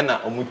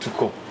ɛna ɔmo tu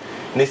kɔ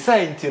ne saa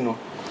nti no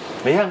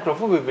meyɛ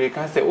nkrɔfo bebree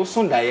ka sɛ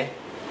woso daeɛ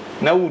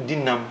na wo di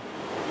nam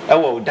e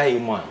wo dai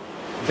mu a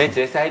na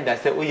kire sai da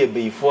se wo ye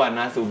beifo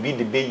ana se obi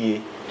de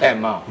beye e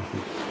ma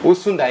wo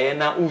sunda ye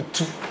na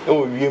utu e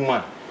wo wie mu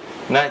a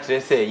na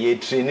kire se ye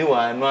treni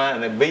wa no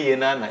na beye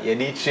na ye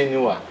di treni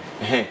wa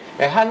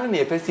ha no na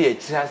ye pese ye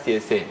kira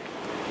se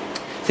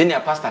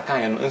senior pastor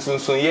kan ye no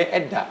nsunsun ye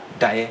eda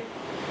dae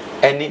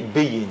eni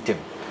beye ntem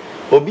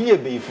obi ye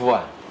beifo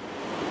a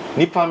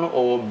nipa no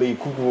owo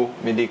beikuguo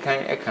me de kan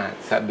e kan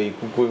sa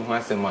beikuguo ho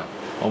asema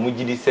omo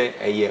gidi se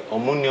eye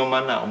omo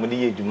nioma na omo de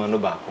ye dwuma no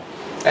baako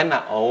e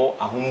na owo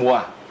ahombo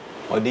a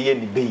ode ye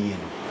ni beye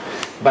no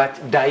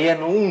but daye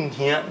no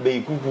unhia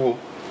beikuguo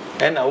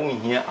e na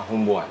unhia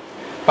ahombo a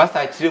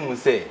pastor kire mu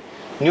se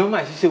nioma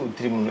hihye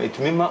utrim no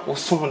etumi ma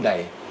oson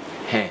daye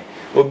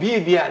obi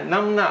bia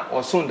nam na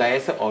oson daye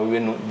se owe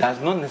no does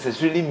not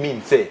necessarily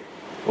mean say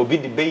obi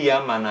de beye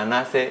amana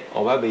na se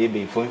oba beye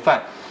beifo. In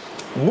fact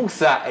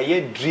books are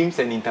dreams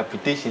and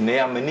interpretation they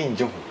are many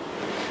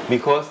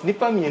because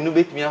nipa mienu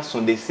betumi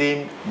aso the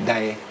same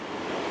daye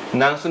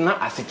nanso na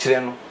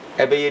asikyere no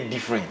ebe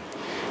different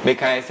me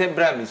kan say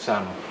bra mi so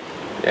no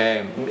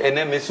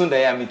ene me so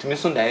daye amitumi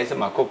so daye se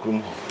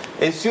makokrum ho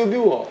ensuo bi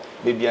wo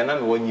bebia na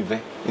me wanyive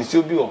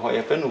ensuo bi wo ho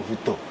ye fe no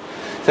vuto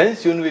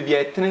sensuo no bebia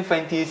etene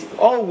fancies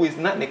always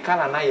not the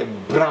color na ye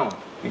brown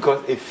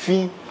because a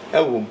fin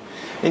ewom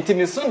enti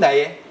me so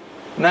daye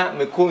na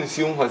me ko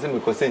nsuo ho se me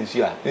ko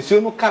sensuo a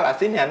nsuo no kala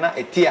se nya na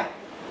etia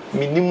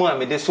minimu a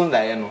me de so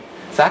ndaye no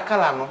sa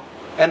kala no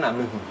e na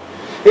me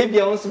hu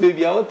ebia won so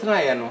bebia wo tra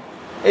ye no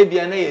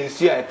ebia na ye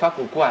nsuo a e fa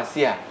kokko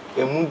ase a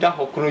emu da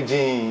hokro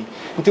jin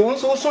nti won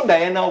so so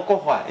ndaye na wo ko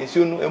ho a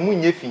nsuo no emu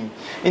nye fin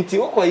nti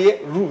wo ko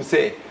ye rule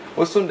se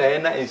wo so ndaye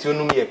na nsuo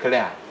no ye kre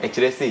a e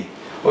kire se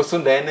wo so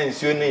ndaye na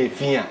nsuo no ye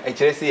fin a e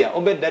kire se a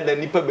obedada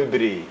nipa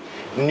bebre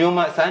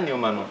nyoma sa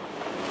nyoma no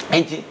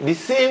nti the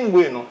same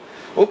way no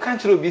o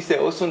can't be say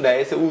also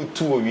that say o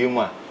tu owie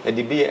mu a e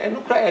de be e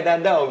no cry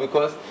that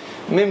because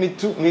me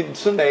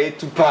sunda e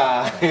tu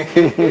pa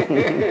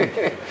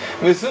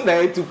me sunda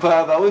e tu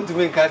pa ba won tu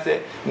me ka say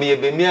me ye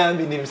be mi a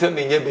bi nim say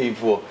me nye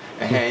beifo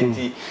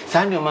enti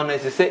sanyo ma no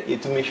say e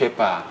tu me hwe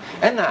pa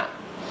e na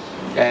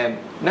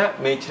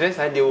me kire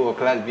sa de wo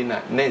class bi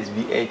na next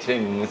bi e kire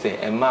mi mu say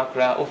e ma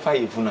kra o fa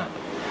yefuna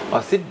o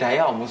say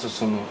dia o mo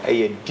so no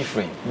e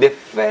different the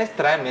first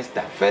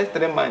trimester first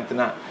 3 months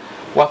na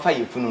wa fa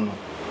yefunu no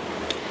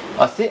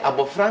I say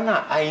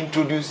abofrana I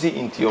introduce it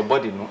into your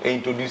body no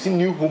introducing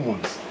new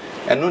hormones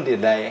and no they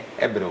die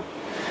ebro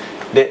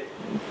the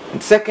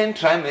second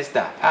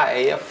trimester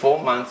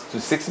 4 months to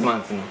 6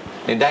 months no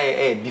they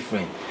die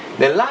different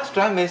the last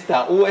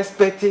trimester o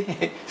expect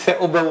say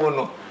obewo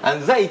no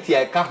anxiety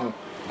I ka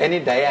any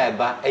die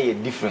ba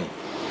different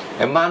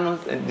a man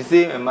the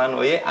same man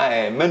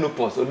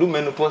menopause or do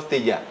menopause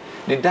stage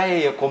the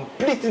die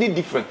completely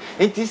different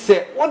it is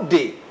say what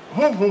day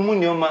homo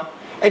nyoma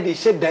e dey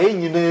she die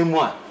nyina mu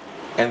a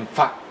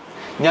emfa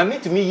nyame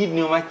tumi yi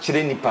nyoma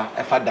kire nipa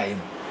e fa dae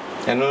no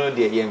eno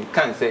de yen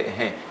kan se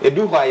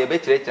edu ho a ye be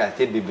kire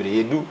ase bebre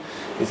edu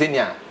se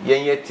nia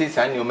yen yeti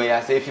sa nyoma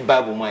ya se fi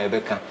bible mu a ye be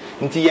kan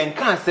nti yen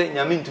kan se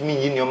nyame tumi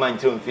yi nyoma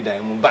nkire mfi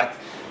dae mu but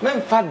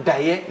men fa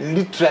dae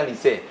literally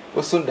say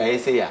oso dae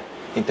se ya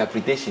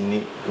interpretation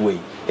ni way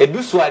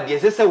edu so ade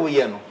se we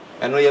ye no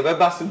eno ye be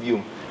ba so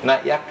biom na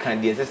ya kan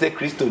de se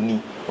Kristo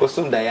ni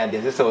oso dae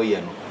ade se we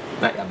ye no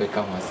na ya be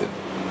kan ho ase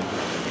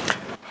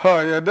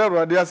ha ya daro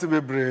ade ase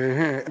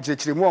bebre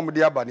chechiri mu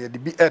omde aba na de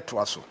bi eto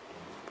aso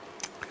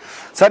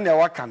sania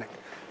wakane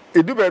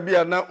edu ba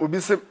bia na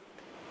obi se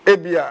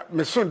ebia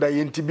mesunda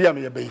yenti bia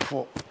me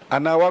yebeifo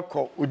ana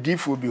wakọ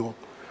odifo bi ho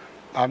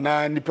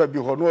ana nipa bi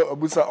ho no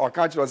abusa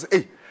waka kire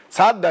se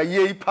sada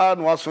ye pa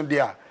no aso de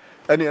a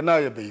ene na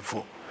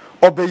yebeifo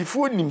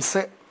obeifo nim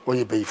se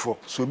oyebeifo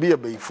so bi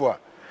yebeifo a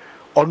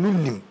onu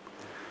nim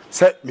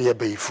se me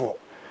yebeifo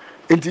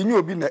enti nyi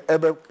obi na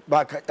ebe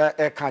ba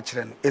ka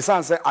kire no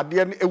esan se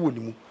ade ne ewo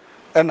nimu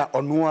ena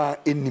onu a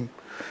enim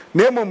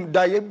na emom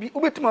daye bi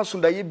obetuma aso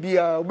daye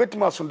bia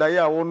obetuma aso daye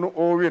a wo no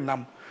owe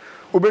nam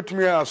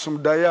obetumi aso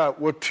daye a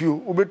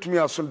watuo obetumi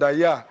aso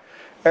daye a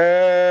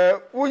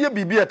woye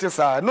bibia te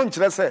sa no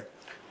nkire se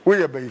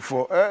woye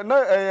baifo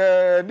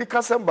na ni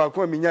kasem ba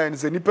ko minya ne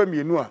se nipa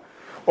mienu a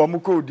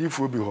omuko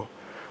odifo bi ho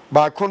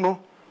ba ko no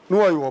no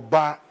oyo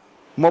ba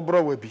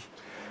mobro wa bi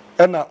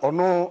ena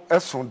ono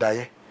eson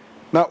daye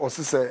na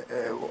osise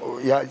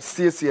ya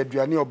siesi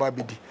aduane oba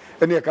bidi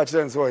ene ya ka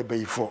kire nse oye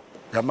baifo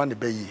yama ne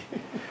bayi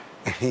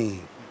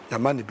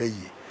yama ne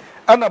bayi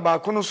ana ba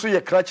ko no so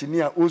ye krachi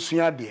ni a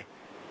osua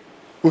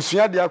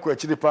de akọ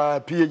akiri pa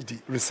PhD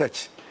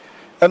research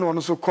ene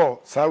ono so call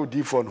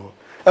Saudi for no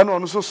ene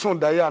ono so son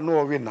daye a no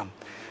owe nam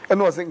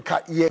ene o se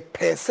nka ye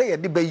pese ye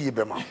de bayi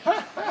be ma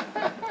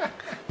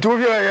to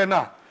hia ye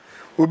na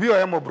obi o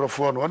ye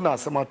mobrofo no na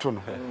asemato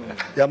no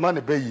yama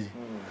ne bayi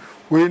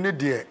we ni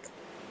de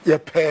ye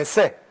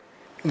pese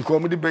nka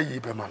omo de bayi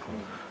be ma no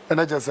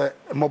ene je se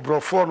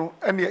mobrofo no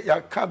ene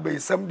ya ka bayi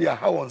sam de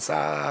ha won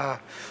sa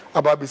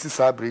ababesi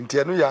sabre nti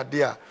eno ya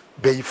de a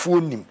bayifo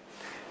nim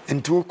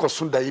nti wo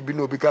koso daye bi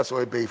no bi ka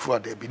so bayifu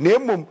ade bi na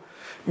emom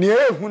ne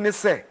ehu ne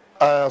se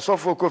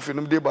sofo kofi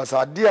num de basa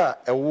ade a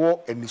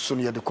ewo eniso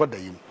no ye de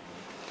kodayim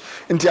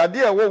nti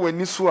ade a ewo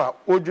waniso a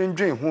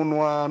odwendwen ho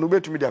no a no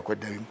betumi de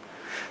akodayim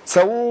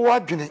sa wo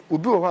wadwene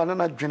obi wo ha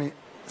na dwene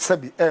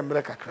sabi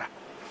emre kakra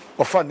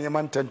ofa ne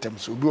man tentem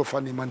so obi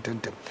ofa ne man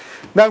tentem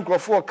na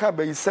nkrofo ka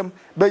bayisem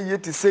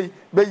bayeti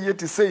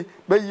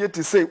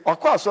sei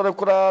akwa asore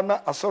kura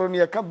na asore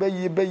ne ka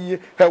bayi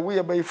ha wo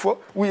ye bayifo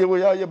wo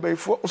ye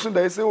bayifo osun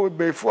da ise wo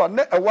bayifo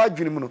na ewa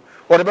adwene mu no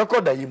o de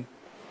bekodayim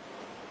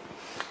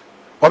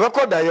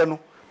obekodaye no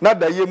na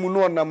daye mu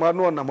no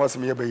onam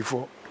asem ye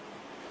bayifo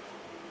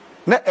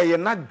na eye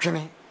na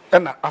dwene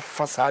na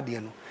afa saade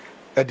no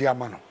e de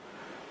ama no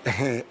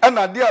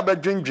na de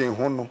abadwendwen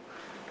ho no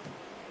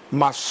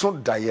maso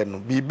daye no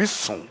bibi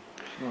son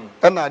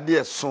na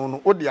de son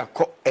no odi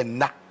akọ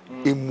ena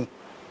emu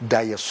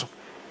daye so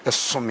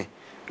esome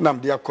na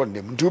mde akọ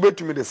nem nti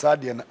obetumi de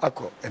saade na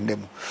akọ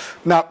enemu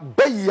na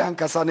bayi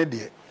ankasa ne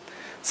de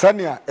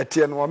sania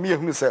etie no me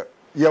ehunu se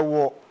ye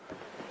wo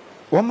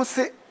wo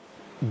se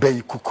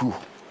bayi kuku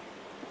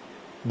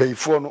bayi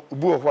fo no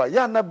obi wo ho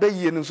ya na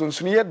bayi no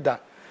sonso ye da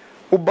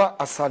oba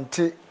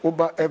asante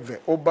oba eve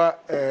oba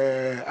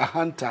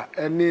ahanta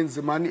ene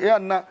nzimani ya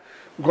na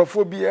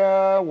grofo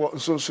bia wo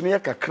sonso ye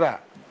kakra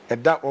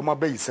eda o ma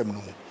bayi sem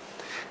no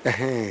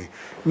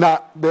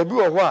na baby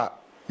wo ho a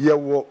ye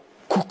wo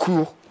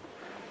kuku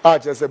a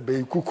je se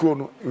bayi kuku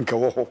no nka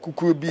wo ho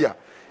kuku bia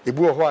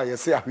ebi wo ho a ye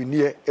se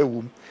ahwenie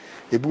ewum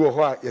ebi wo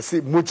ho a ye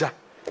se moja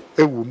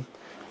ewum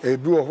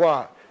ebi wo ho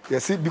a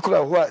yesi bikura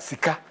ho a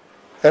sika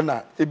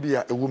ena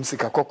ebia ewum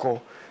sika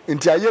kokko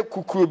nti aye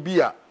kukuo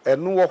bia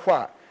eno wo ho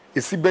a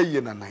esi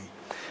baye nanan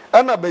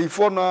ana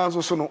bayifo no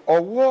aso so no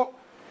owo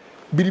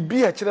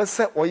biribia kire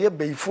se oye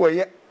bayifo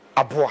oye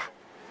aboa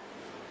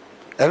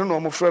eno no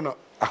mo frɛ no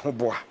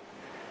ahoboa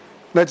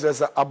na kire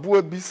se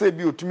aboa bi se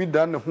bi otumi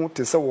dan ne ho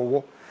te se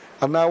wowo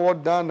ana wo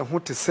dan ne ho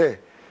te se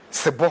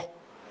sebo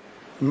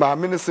ma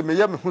me ne se me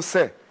ye me ho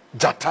se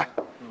jata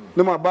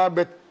ne ma ba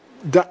be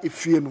da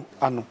efie no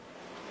ano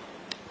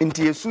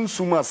nti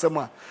yesunsum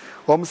asema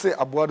wom se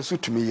aboa so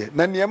tumi ye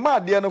na niema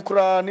ade no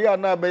kura ne ya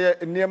na be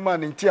niema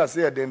ne nti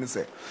ase ye de ne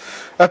se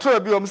ato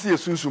bi wom se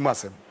yesunsum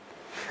asem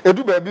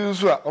edu ba bi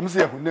nso a wom se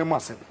yehunem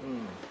asem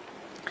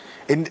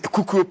en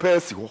kukuo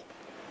pesi ho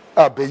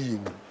abayi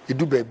wu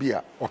edu ba bi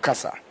a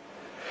okasa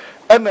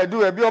ena edu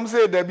ba bi wom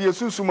se da bi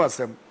yesunsum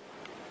asem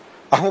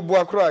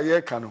ahoboa kura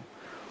ye ka no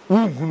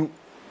wuhunu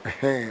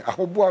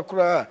ahoboa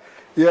kura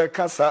ye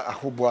kasa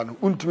ahoboa no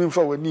untumi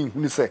mfa wani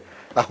hunu se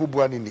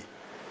ahoboa ne ni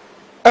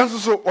enso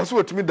so oso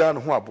otumi dan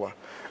ho aboa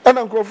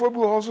ana nkrofo bi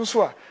ho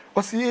so a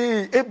osi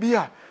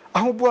ebia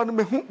ahoboa no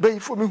mehu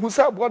bayifo mehu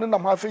sa aboa no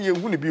nam afa ye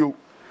hu ne bio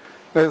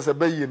na se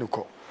bayi ne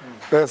ko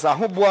sa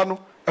ahoboa no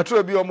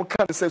atura bi o mo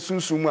kan se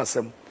sunsum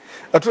asem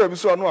atura bi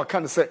so no aka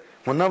ne se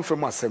honam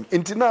fam asem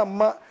entina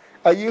ma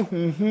aye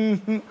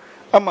hu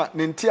ama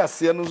ne nti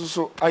ase no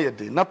so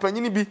ayede na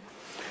panyini bi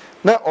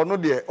na ono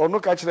de ono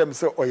ka kire me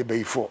se oye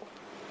bayifo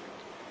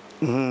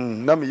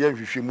na me ye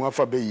hwehwe mu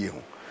afa bayi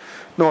ho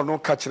na ono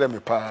ka kire me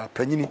pa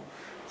panyini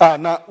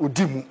na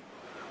odimu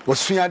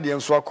wosua de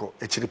enso akọ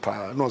ekiri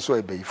pa na oso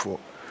ebayifo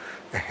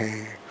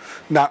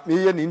na me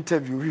ye ni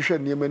interview hwehwe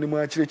ne mani mu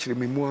akire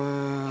me mu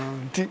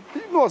nti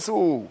no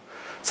so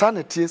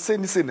sanete se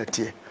ni se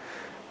nete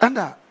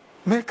ana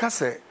me ka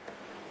se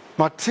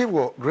mate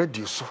wo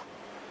radio so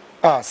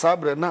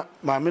sabre na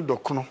maame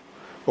dokono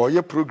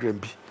oye program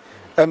bi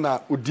na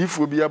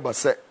odifo bi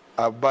abase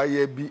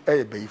abaye bi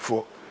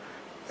ebayifo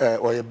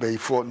oye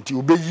bayifo nti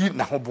obeyi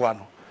na hoboa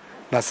no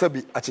na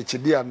sabi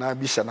achechede ana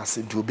bi hya na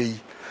se nti obeyi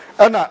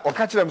ana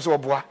oka kire me so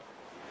oboa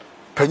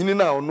panyini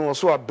na ono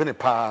so abene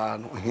pa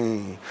no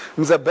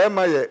nze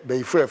bema ye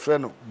bayifo efre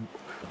no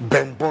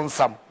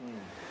bembonsam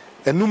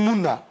enumu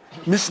na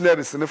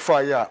missionaries ne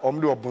fa ya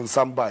omde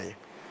obonsam bae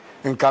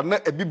nka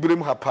na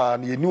ebibrem ha pa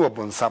na yeni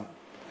obonsam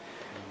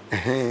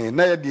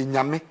na ye de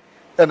nyame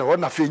ena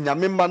wona fe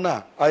nyame ma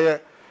na aye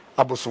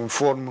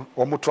abosomfo no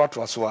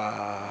omotoato so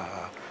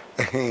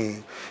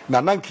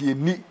na nanke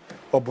yeni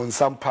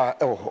obonsam pa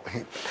ewo ho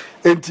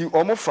enti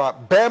omofa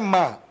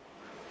bema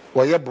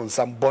woye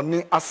bonsam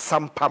boni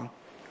asampam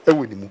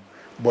ewo ni mu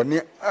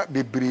boni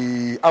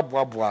bebri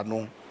aboaboa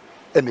no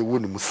ene wo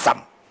ni mu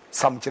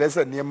sam kire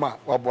se niema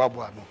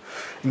aboaboa no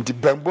nti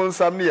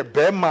bembonsam ne ye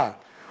bema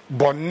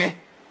boni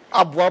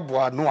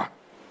aboaboa no a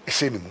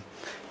ehye ni mu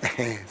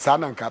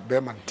sana nka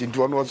bema nti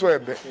ono so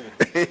ebe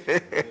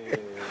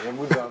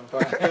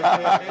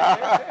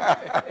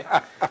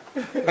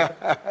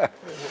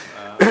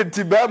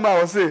nti bema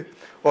o se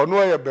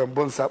ono ye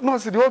bembonsam no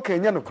se de o kan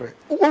nya no kore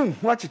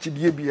onhu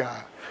achichidie bia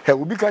he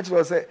obi ka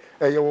kire se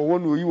eye wo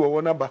no oyi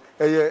wo na ba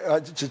eye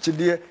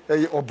achichidie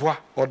eye oboa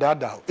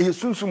odada eye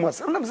sunsum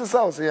ase na se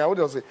sa o se ya wo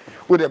de o se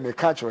wo de me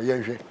ka kire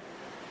ye hwe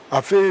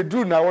afi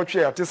du na wo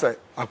twe ate se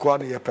akoa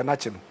no ye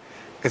penache no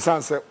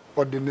esan se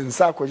ode ne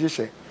nsa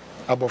akohye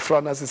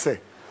abofra na se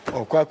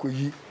okwa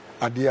akoyi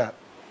ade a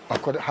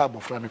akode ha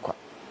abofra ne kwa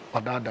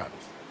odada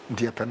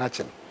ndi ye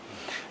penache no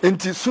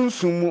enti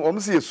sunsum mu o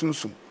mse ye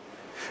sunsum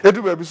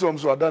edu ba bi so o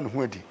mse oda ne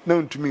ho adi na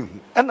ntumi hu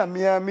ana me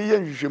ye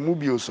nhwehwemu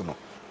bi oso no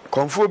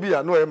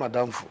Conphobia, no, I'm a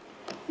damful.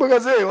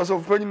 Because I was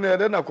of penny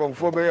then a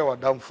conphobia or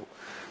damful.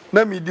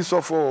 Let me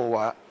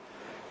disoffer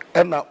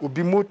and now will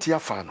be motia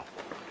fano.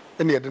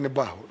 Any at any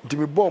bar, to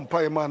be born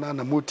Pieman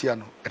and a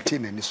motiano, a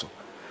tin and so,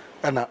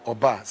 and a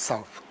oba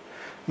south.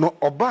 No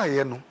oba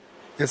yeno,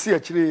 you see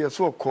actually a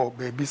so called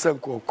baby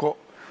sanko called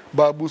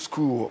Babu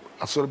school,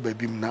 a sort of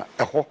baby na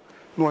a ho,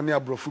 no near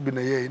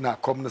brofubina ye na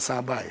come the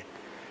sambai.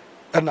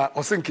 And I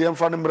was thinking, I'm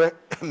finding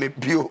me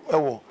bio,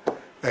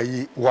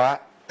 a wa,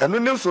 and no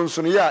Nelson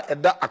Sonia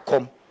at that a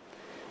com.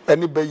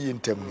 Any bay in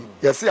Temni.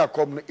 You see, I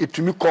come it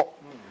to me call,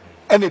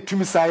 and it to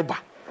me cyber.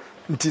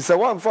 It is a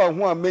one for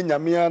one many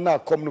a na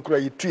come no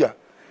cry tria.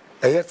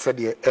 A yet said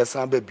ye, a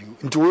sam baby,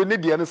 into any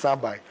the other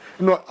sambai.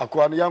 No, a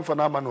quan young for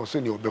Naman or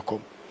senior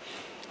become.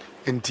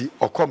 Inti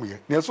or come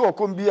here. Near so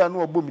come be a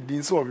no boom,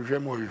 din so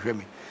rem or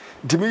remi.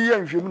 Dimmy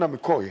and Jimina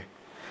McCoy.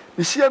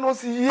 Is she no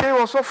see ye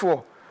or so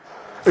for?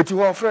 It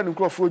you are friend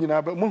Prof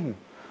Onyinah but Mohu,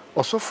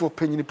 or so for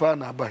penny pan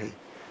abahe.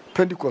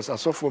 Pentecost, a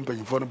soft one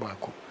penny for the back.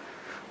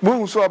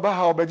 Mohu so about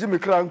how by Jimmy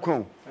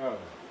Cranco.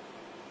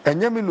 And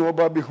Yami no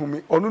baby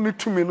whom only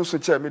 2 minutes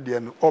of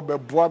median or by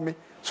Boame,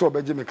 so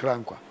by Jimmy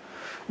Cranqua.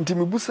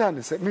 Intimi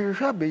Busan said, Mary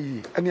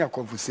Rabby, and ya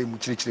come for same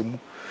with Chichimu.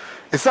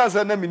 It sounds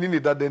an enemy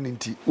that then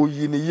inti, o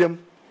yin yem,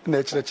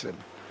 nature.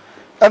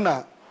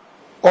 Anna,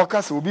 or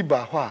castle will be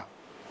by wha,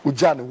 with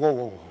Johnny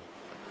War.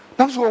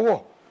 That's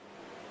war.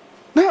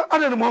 Now, I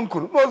don't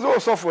know, no,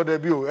 also for the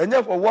bill, and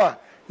yet for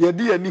what, ye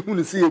dear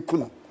Nihun see a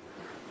kuno.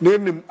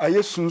 Name him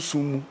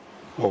Ayesun.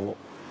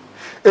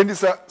 And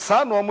it's a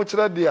son or much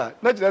dear,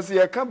 not just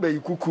a camp by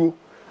cuckoo,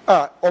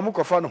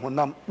 Omukofan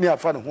honam, near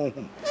fan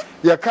home.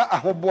 Ye can't a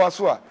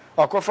hoboaswa,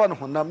 or cofan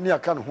honam near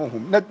can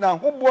home. Not now,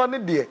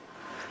 hoboane dear.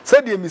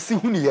 Said ye Missy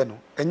Huniano,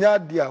 and ya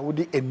dear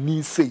would a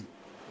knee say.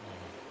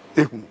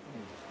 Ehun.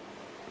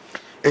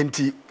 And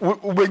tea,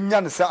 when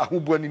Yan sa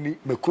hoboni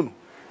mecuno.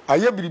 I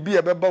be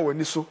a beba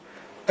when so.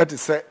 At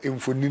is say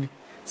infonini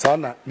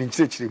sana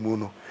ninchechire mu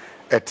no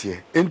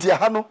etie enti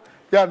hano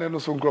ya ne no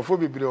so nkrofo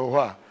bibire ho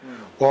a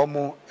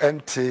omo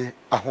ente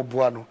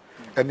ahoboa no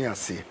ene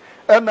ase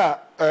na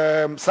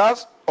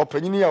sas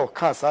opanyini ya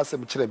oka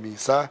sasem kire mi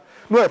sa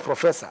no a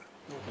professor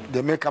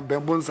de make am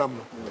bembonsam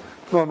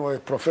no a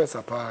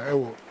professor pa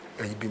ewo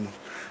ayibi mu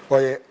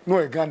oye no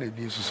a Ghana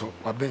bi so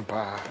waben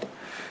pa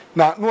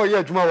na no ye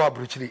adwuma wa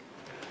abrochiri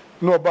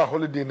no ba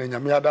holiday na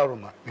nyame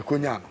adaroma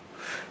mekonya no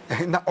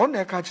na on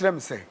e ka kire mi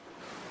say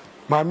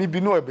Mammy be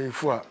no a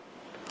bayfua.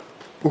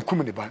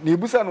 Ukuminiba.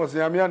 Nibusan was the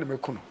Amian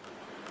Mecuno.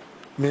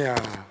 Mea,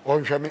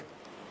 one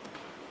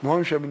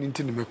shaman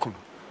into the Mecuno.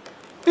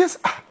 Yes,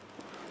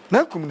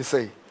 now come to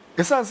say,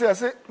 the son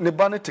says,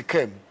 Nebanete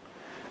came,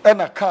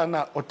 and a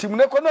carna or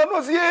Timnecona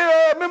was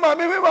here,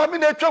 Mammy,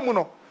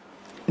 Tramuno.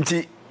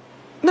 Inti,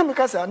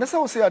 Namacasa, Nessa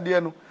was here,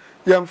 Diano,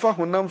 young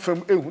Fahunam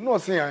from no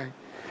saying,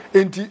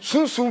 Inti,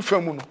 soon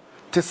Femuno,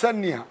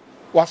 Tessania,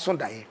 was on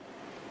die.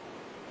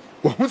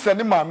 Who said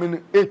the mammy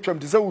a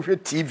tramp is over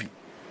TV?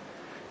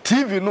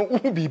 TV no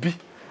bibi,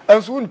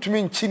 and soon to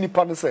mean chini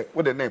panase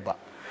with a neighbor.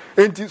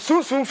 And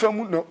soon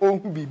from no own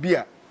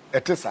bibia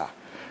at Tessa.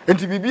 And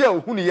to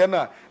bibia who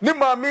yana, ni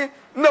mammy,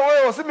 no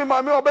way or semi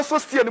mammy or best so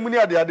steer the money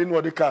I didn't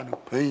know the can.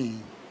 Hey,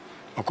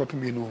 a copy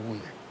me no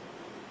way.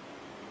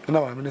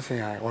 Now I'm going to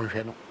say I or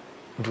Heno,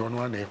 drawn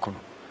one econo.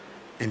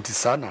 And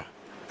Tisana,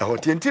 a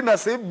hotentina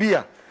say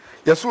beer.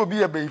 Yes, will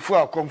be a bay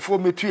for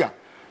conform me to ya.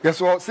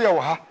 Yes, or say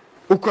our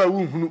Uka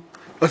woo.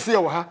 Say,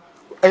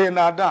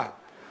 nada.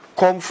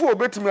 Comfort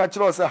betting me at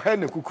yours a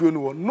hen cuckoo.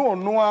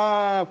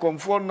 No,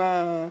 comfort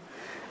na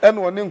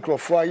and one incro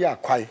for ya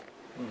quite.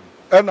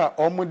 And I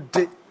almost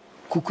take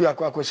cuckoo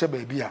aqua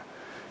baby.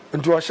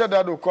 And to a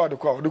shadow call the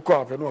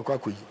crop and no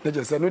quacky. Let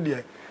us know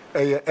dear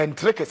a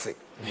intricacy.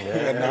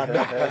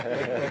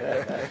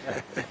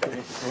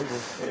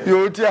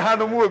 You dear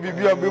Hannah will be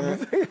a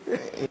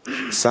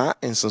Sir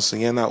and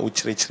Sosiana,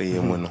 which rich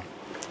Yemono.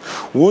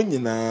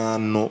 Wonyina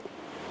no.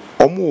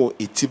 Omo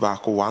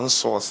itibako one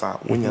source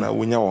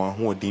wunya wa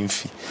ho odin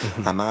fi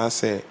ana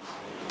se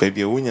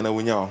baby wunya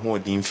wa ho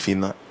odin fi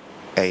na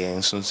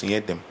ensonso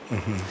yedem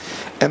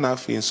ena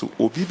afi nso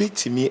obi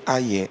betimi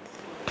aye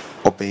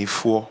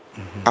obeifo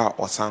a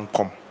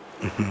osankom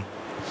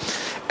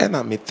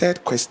ena my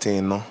third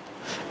question no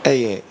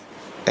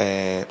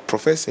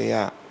professor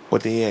ya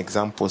odi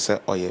example say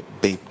oye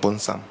be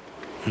bonsam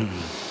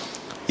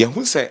ye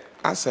hu say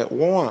ase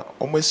won a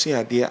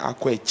omasuade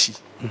akwa achi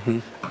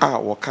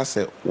waka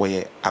se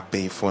woye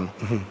abeifo no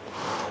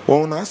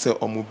won na se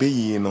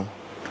omubeyi no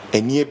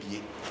eni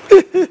abie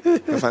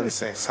fan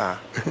se sa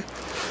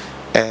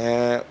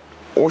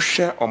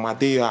ohwe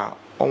omade a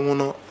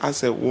onwo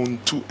ase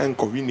wontu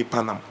enkowi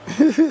nipa nam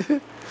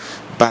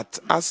but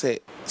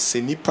ase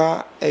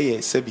senipa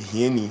se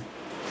bihiani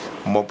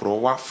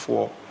mobro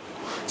wafo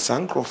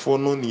sankrofo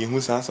no ne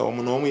hu sa ase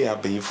omo no omo ya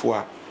abeifo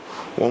a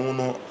won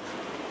no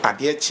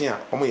ade chi a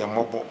omo ya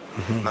mobo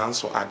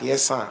nanso ade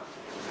sa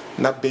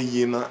na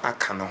beyi na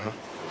aka no ho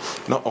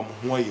na omo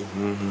ho aye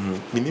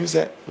minim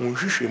se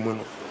nhwehwe mu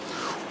no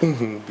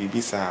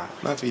bibi sa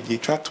na fe di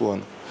twato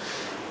no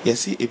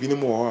yesi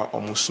ebinim wo a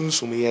omo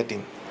sunsum ye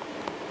den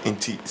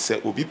Inti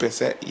se obi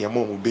pese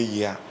yamo mo be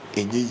yi a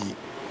enye yi.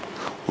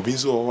 Obi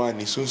nso wo a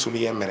ni sunsun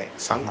ye mere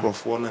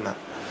sankrofo no na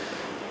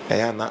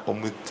eya na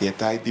omu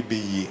tietai di be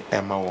yi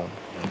ema won.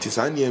 Inti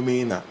san ye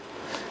me na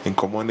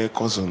nkomo na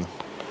ekozo no.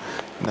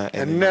 Na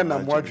enne na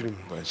mo adwiri.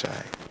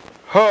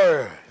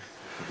 Hey.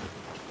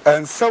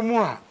 And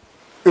someone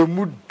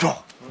emu do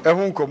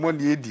ehun nkomo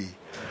na edi.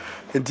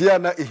 Inti ya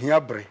na ehia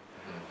bre.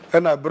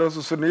 Ena bre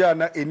so no ya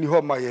na eni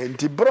ho ma ye.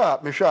 Inti bra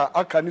mehwa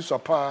aka ni so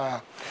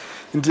pa.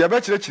 Inti ya be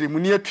kyerɛkyerɛ mu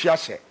ni atua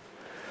hye.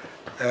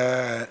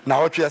 Na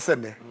hotwe se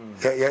ne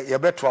ye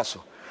beto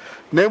aso.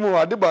 Na emu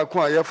ade ba ko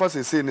a ye fa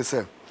sese ni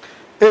se.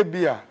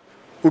 Ebia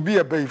obi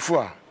e bayifo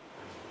a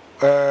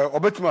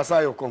obetuma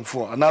asan yo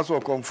konfo anaso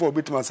konfo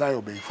obetuma asan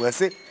yo bayifo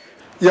ese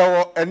ye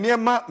wo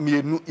enema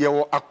mienu ye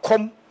wo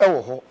akom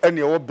ewo ho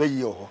ene ye wo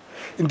bayi ho.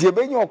 Nti e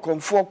benye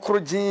okonfo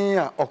krogin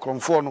a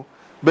okonfo no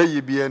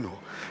bayi bia no.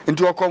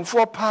 Nti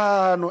okonfo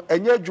pa no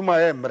enye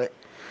adwuma ye mre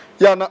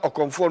ya na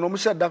okonfo no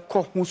mhye da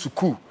kɔ ho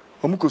suku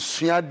omuko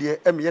sua de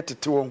eme ye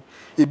tete won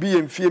ebi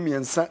ye mfie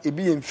miensa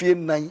ebi ye mfie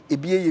nan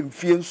ebi ye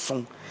mfie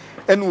nson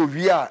ene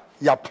owi a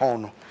ya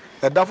pon no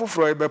eda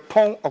foforo e be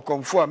pon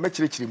okonfo a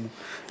mekirikiri mu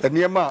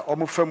enema a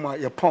omfam a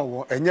ye pon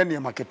wo enye ne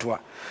maketo a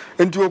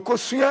enti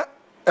okosua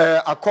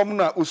akom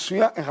na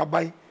osua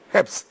enhaban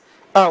herbs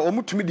a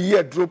omutumi de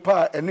ye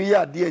dropa eno ye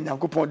ade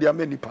enyankopon de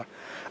amanipa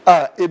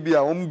a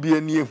ebia ombie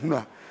ni ehunu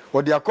a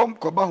wode akom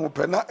koba ho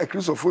pe na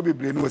ekrisofo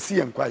bebre no wasi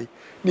yenkwai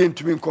ne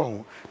entumi nko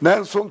ho na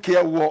nso nke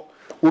wo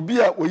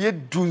obi a oye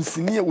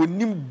dunsini a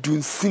onim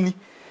dunsini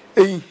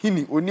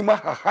ehini onima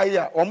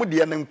hahaya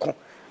omde ne nko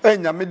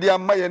enyame de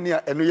amaye ne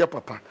a eno ye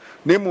papa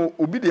na emo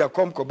obi de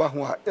akom koba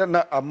ho a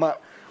na ama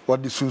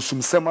wode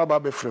sunsum sem aba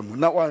befrem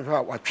na wanhwa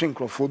a watwe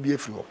nkrofo bi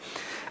afiri ho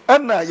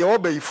ana ye wo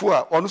bayifo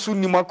a ono so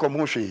nim akom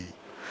ho hwe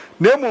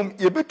na emo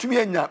ye betumi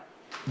anya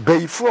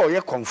bayifo a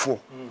ye konfo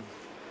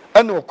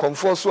ana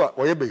okonfo so a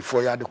oye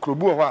bayifo ya de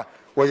krobu ho a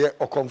oye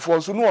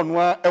okonfo so no ono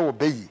a ewo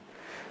bayi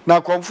na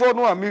okonfo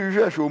no a me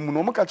hwehwe omu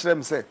no mo ka kire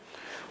me se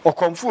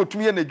okonfo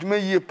otumi ye na adwuma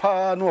yie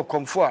pa na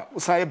okonfo a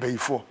usan ye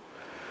bayifo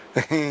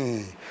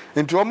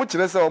enti omo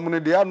kire se omo ne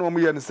de anu omo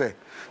ye ne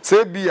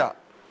se bia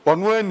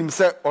ono anim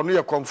se ono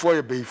ye konfo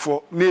ye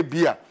bayifo na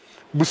bia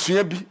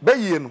busua bi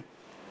bayie no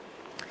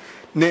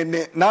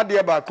ne na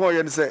de ba ko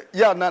ye ne se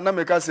ya na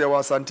meka se wa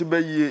asante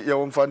bayie ye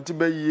wonfante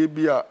bayie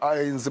bia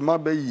enzima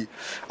bayie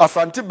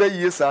asante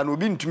bayie sa na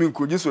obi ntumi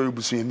nkoji so ye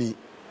busuani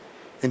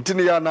enti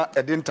ne ya na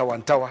ede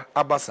ntawantawa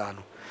abasa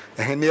no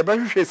ne ye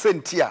behwehwe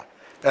senti a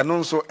eno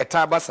nso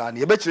eta abasa ne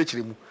ye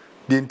bekyerɛkyerɛ mu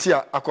de nti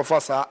a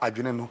akofa sa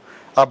adwene no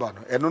aba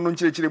no eno no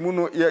nkyerɛkyerɛ mu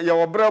no ye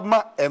wobra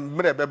ma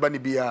emre beba ne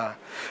bia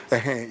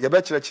ye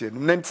bekyerɛkyerɛ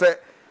no nte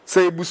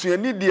se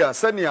ebusuani dia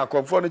se ne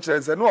akonfo no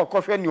kyerɛ se no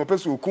akɔhwɛ ne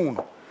opeso okun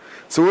no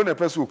se wo na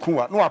peso okun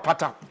wa no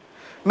apata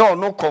na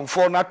ono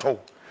konfo na to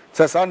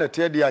se sa na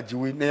te dia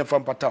agiwe na yɛfa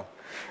mpata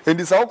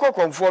endi sa wokɔ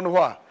konfo no ho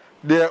a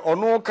de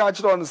ono ka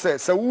kyerɛ no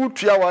se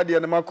wutua wa de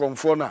ne ma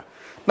konfo na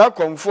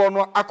konfo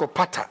no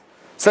akɔpata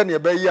se ne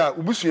be ya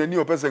ubusuani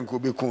opese nko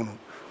bekun no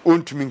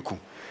ontumi nku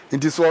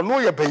nti so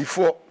ono ye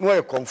bayifo no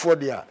ye konfo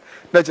de a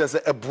na kyerɛ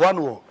se eboa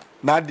no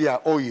na de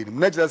a oyirim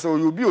na kyerɛ se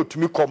obi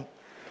otumi kom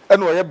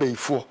ene oye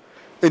bayifo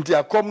enti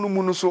akom no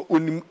mu no so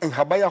onim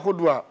enhabaya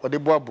hodo a ode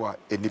boaboa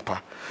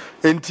enipa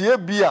enti e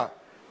bia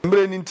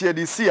mbre ni ntia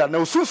de sia na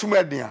osusum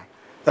eden a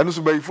eno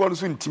so bayifo no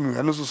so ntimi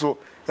eno so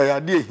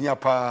ade ehia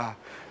pa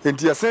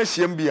enti asan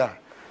hiem bia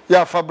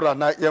ya fabra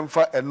na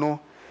yemfa eno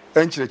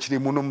enkyerɛkyerɛ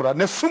mu no mra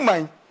na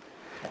suman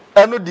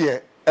eno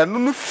de eno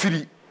no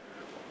firi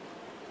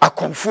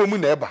akonfo mu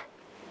na eba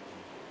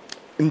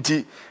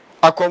nti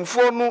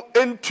akonfo no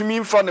entumi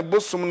mfa ne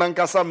bosom na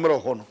nkasa mre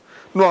ho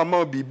no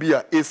ama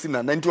bibia esi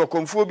na nti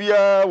akonfo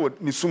bia wo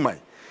ni suman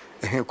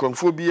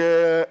akonfo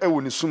bia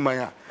ewo ni suman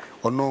a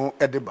ono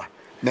edeba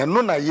na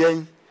no na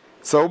yen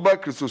sa oba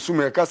kristo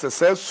suman ka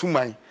se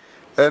suman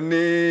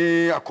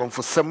ene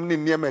akonfo sam ne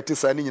niam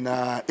etisa ne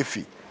nyina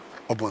efi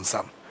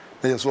obonsam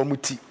na yeso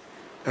omuti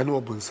ene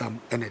obonsam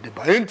ene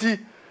edeba enti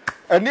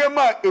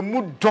eniema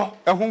emu do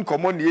ehun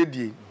nkomo ne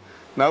edie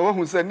na wo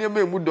hu se eniema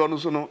emu do no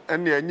so no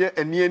ene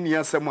enye eni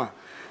asem a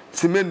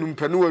simenu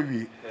mpene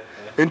wawie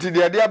enti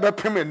de ade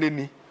abepem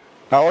eneni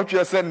na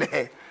wotwe se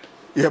ne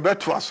ye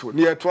beto aso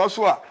ne ye to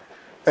aso a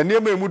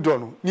eniema emu do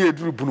no ne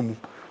eduru bunu mu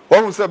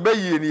wo hu se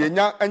bayie ne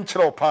yenya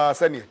enkyere opa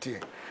se ne ete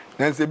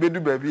na se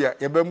bedu ba bi a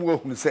ye ba mu wo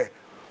hu se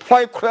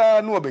hwai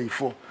kra no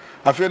bayifo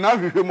afi na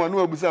hwehwe mu na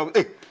wabusa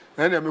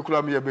ene me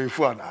kura me ye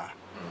bayifo ana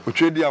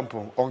otwe di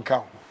ampon onka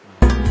ho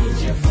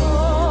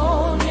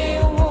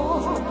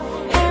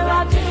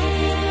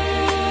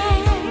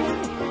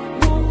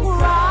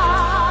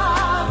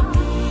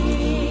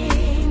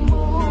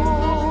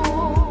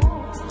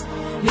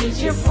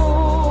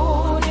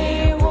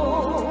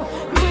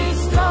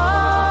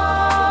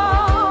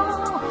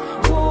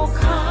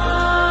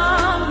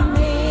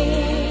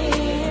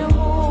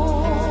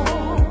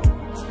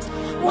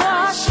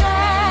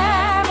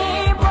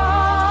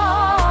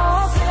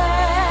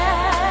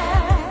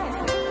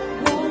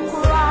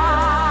Wow.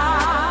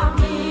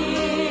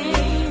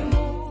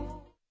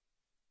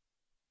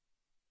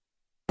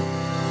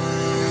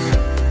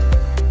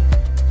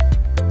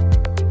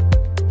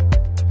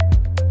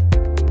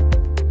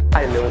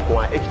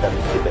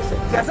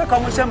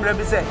 shemre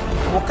bi say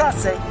o ka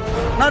say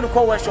na do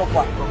call workshop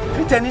a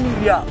Peter ni ni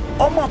bia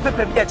o mo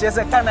pepe bi a che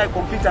say can I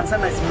computer and say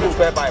na si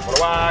spare buy for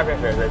wa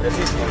the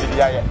system bi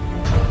ya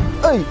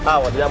hey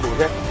what dey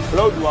about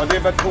load you dey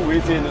bet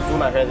we say no so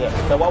na here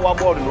say wa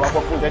board no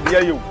akofo dey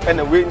there you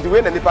and we the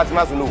way na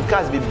department no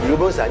cars be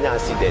global sanya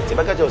accident e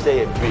baka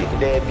say e break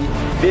there be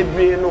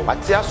be no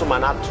ati asoma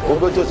na to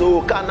ogoto so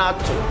o ka na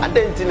to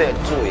identity na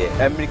to ye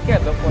America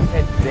do for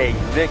said day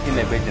breaking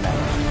the bed na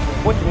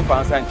what you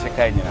fancy and check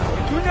in now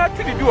you na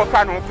tiri bi o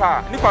ka no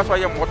pa ni kwa so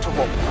ye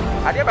motobo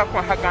ade ba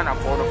ko ha Ghana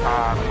for no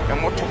pa e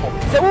motobo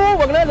say wo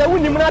wagna na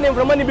wuni mna ne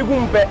mframa ni bi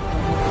gumpe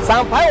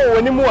sampai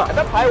wo ni mu a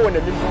da pai wo na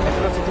mi e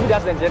no sit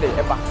that send dey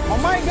e ba o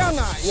my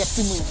Ghana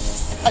yetimu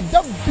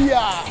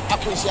adabia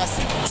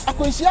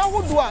akonhia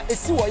hodo a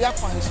esi wo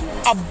yakwan so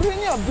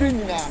abre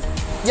ni na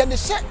ye de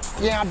hye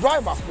ye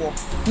driver for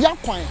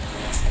yakwan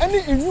eni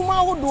enwuma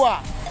hodo a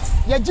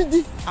ye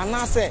gidi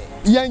anase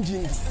ye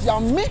engine ya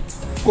me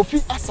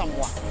Kofi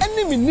Asamoah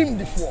eni mi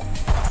nimdifo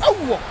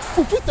awo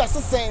ufita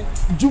sesen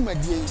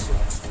dwumadie so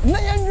na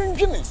ye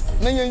nwindwene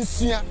na ye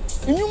nsua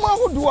enwuma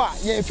hodo a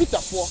ye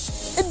fitafo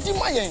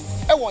edima yen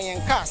e wo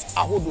yen cars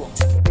ahodo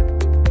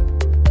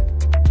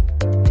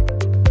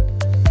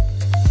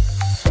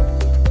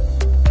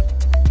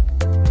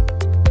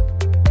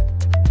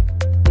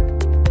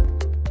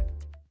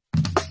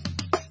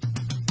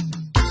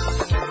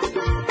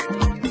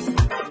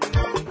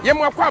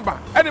Yemwakwaba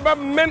ediba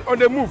Men on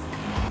the Move.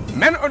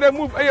 Men on the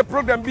Move a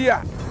program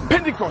bia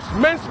Pentecost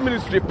Men's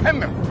Ministry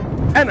Pemem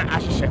and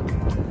Ashishe.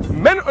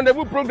 Men on the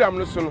Move program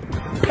no so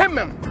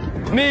Pemem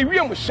na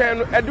ewiem hye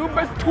no edu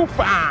be too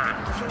far.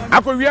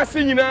 Akowia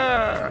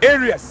sinyina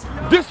areas,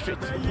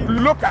 district,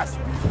 locals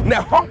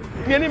na ho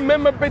ne ni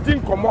member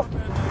betting komo.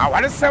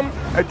 Awaresem,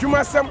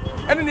 adwumasem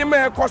ene ne ma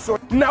ekoso.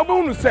 Na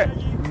obunu se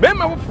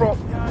member from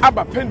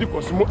aba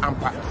Pentecost mu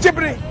ampa.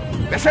 Jibre,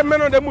 the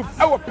Men on the Move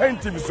our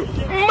painting so.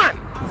 Man,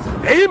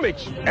 the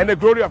image and the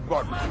glory of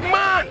God.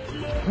 Man,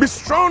 be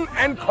strong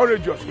and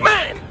courageous.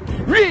 Man,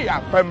 we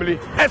are family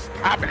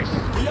established.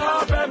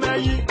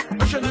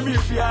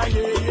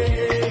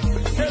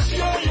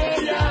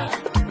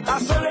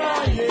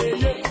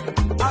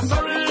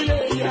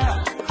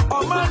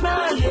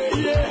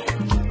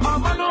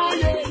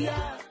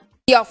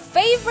 Your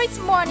favorite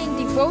morning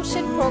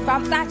devotion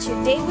program, Start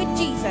Your Day with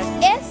Jesus,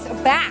 is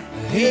back.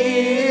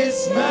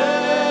 His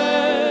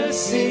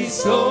mercy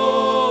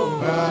so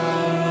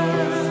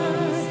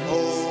vast,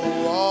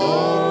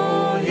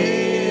 all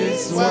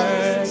His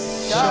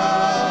works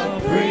shall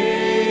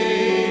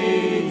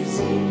praise.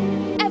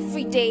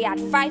 Every day at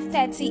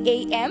 5:30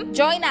 a.m.,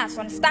 join us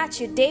on Start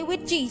Your Day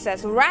with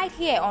Jesus right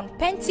here on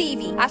Pen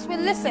TV as we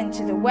listen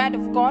to the Word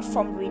of God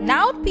from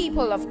renowned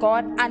people of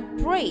God and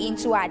pray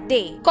into our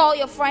day. Call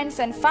your friends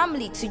and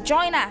family to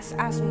join us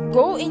as we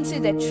go into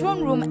the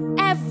throne room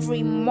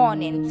every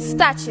morning.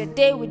 Start your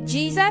day with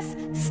Jesus.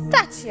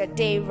 Start your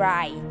day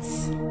right.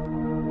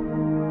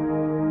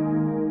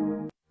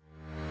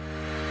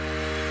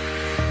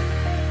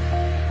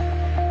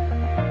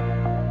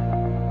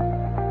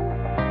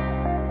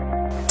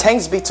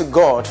 Thanks be to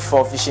God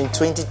for Vision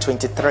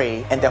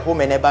 2023 and the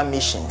Home and Urban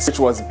Missions, which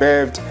was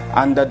birthed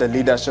under the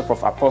leadership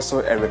of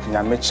Apostle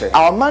Onyinah.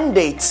 Our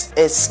mandate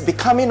is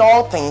becoming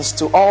all things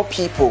to all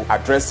people,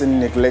 addressing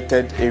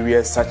neglected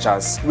areas such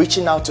as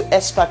reaching out to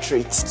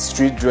expatriates,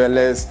 street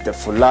dwellers, the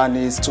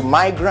Fulanis, to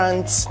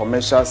migrants,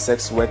 commercial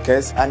sex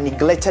workers, and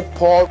neglected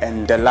poor,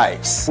 and the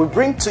likes. We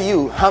bring to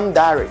you Ham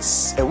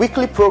Diaries, a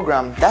weekly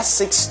program that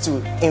seeks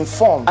to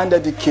inform and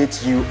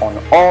educate you on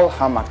all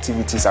ham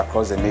activities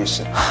across the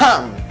nation.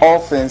 Ham, all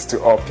things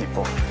to all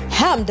people.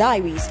 Ham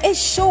Diaries is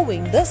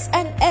showing this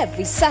and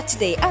every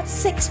Saturday at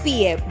 6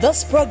 p.m.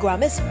 This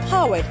program is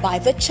powered by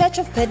the Church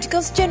of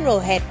Pentecost General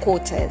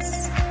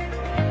Headquarters.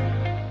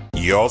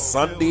 Your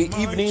Sunday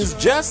evenings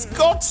just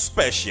got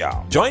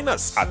special. Join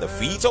us at the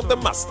feet of the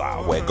Master,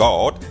 where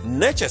God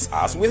nurtures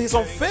us with His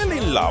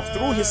unfailing love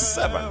through His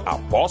servant,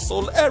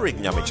 Apostle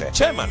Onyinah,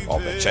 chairman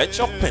of the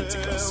Church of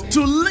Pentecost.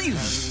 To live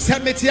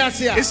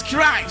is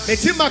Christ,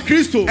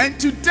 and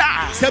to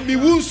die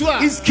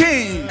is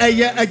gain.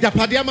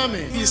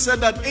 He said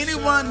that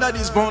anyone that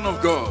is born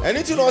of God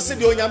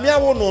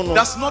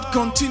does not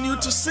continue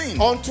to sin.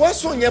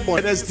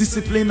 Let us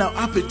discipline our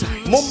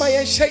appetite.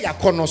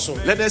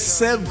 Let us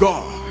serve God.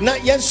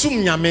 Like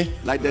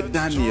the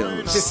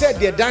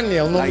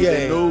Daniels, like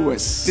the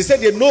Noahs,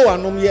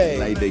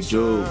 like the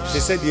Jobs.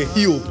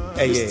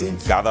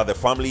 Gather the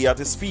family at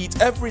His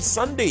feet every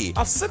Sunday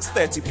at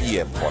 6:30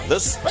 p.m. for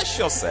this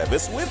special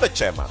service with the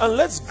chairman, and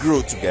let's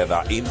grow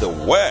together in the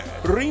Word.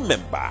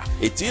 Remember,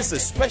 it is a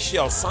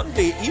special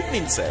Sunday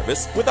evening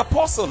service with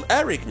Apostle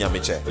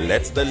Onyinah.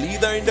 Let the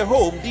leader in the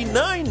home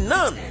deny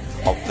none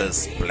of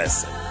this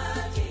blessing.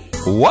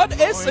 What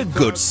is a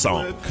good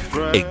song?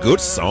 A good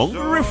song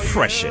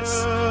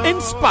refreshes,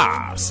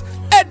 inspires,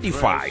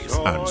 edifies,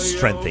 and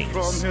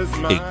strengthens.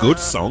 A good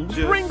song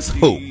brings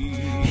hope,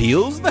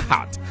 heals the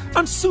heart,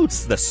 and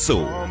soothes the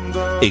soul.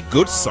 A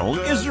good song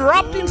is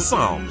wrapped in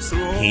psalms,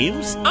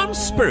 hymns, and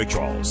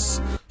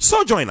spirituals.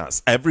 So join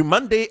us every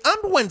Monday and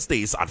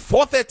Wednesdays at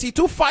 4:30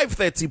 to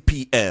 5:30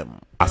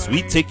 p.m. as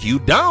we take you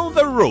down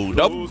the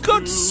road of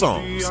good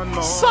songs,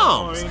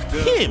 psalms,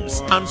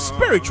 hymns, and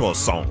spiritual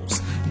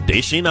songs,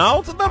 dishing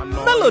out the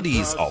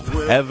melodies of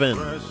heaven.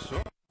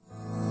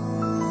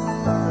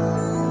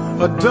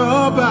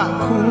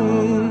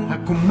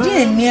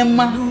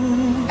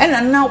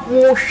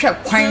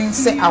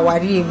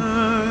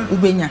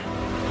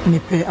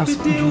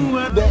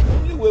 The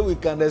only way we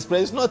can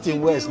express is not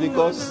in words,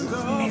 because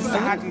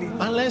exactly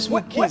unless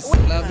we kiss.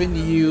 Loving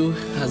you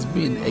has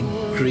been a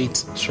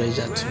great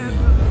treasure to me.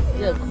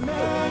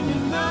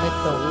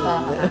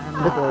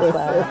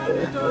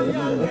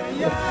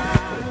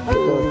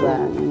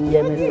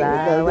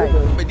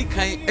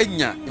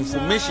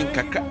 Information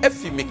kakra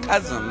efi me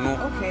cousin no.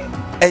 Okay.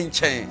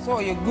 Enchen. So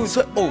you're good.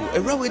 So a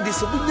railway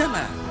this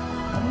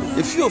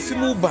if you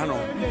feel bano,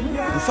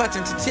 in fact,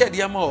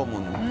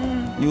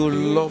 you will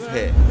love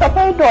her.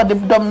 Papa do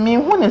the me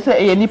when you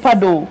say nipa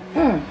do.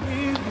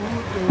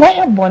 Why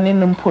you born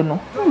in Mpono?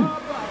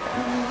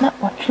 Not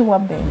what you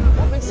want,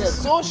 Ben.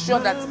 So sure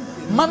that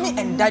mommy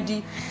and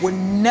daddy will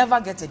never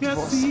get a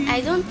divorce.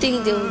 I don't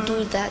think they will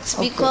do that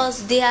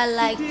because they are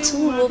like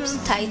two ropes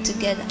tied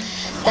together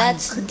that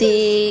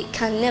they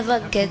can never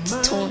get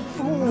torn.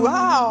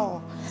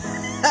 Wow.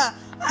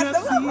 I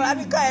don't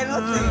radical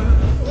anything.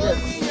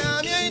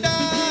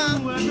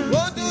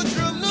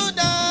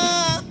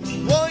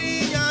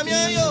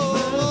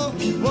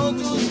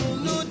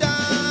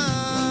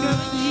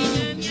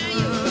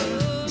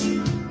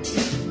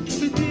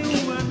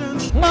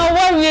 Ma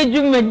worry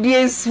you me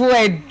dear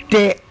sweat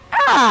de.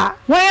 Ah,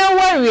 where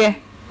worry?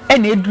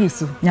 And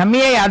Edrusu.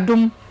 Nyame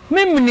adum.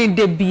 Memni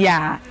de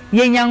bia.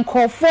 Ye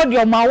nyanko for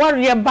your ma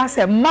worry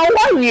basse. Ma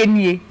worry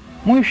nie.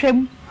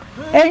 Munhwem.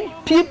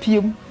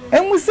 Pipium.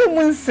 Emuse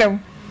munsem.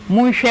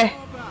 Munhwe.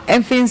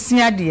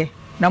 Emfensia de.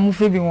 Na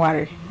mufe bi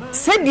worry.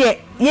 Said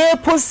ye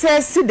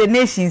possess the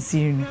nations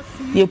in.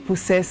 Ye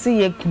possess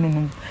ye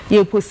kunum.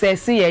 Ye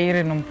possess ye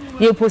yerenum.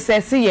 Ye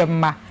possess ye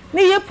ma.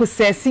 Ne ye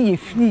possess ye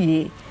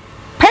fie.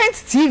 Paint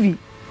TV,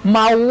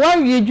 my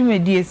worry you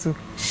made so.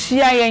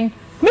 Sharing,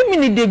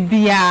 Mimini de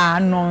bia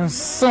non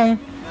son.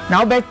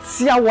 Now bet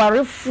see a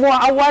worry for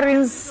our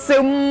in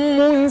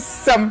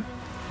some.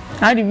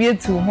 How do you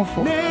too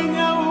hopeful?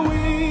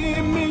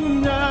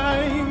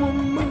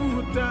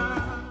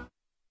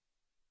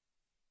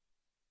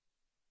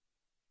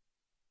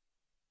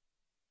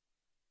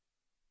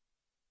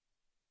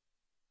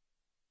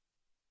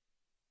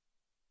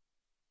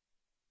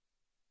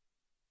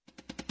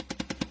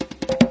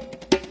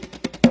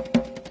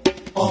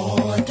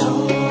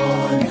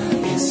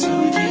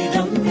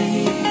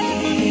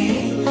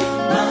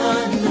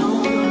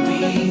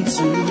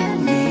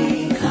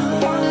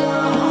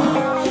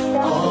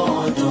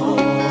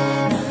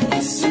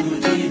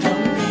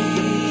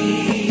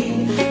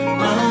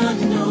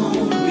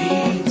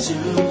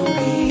 To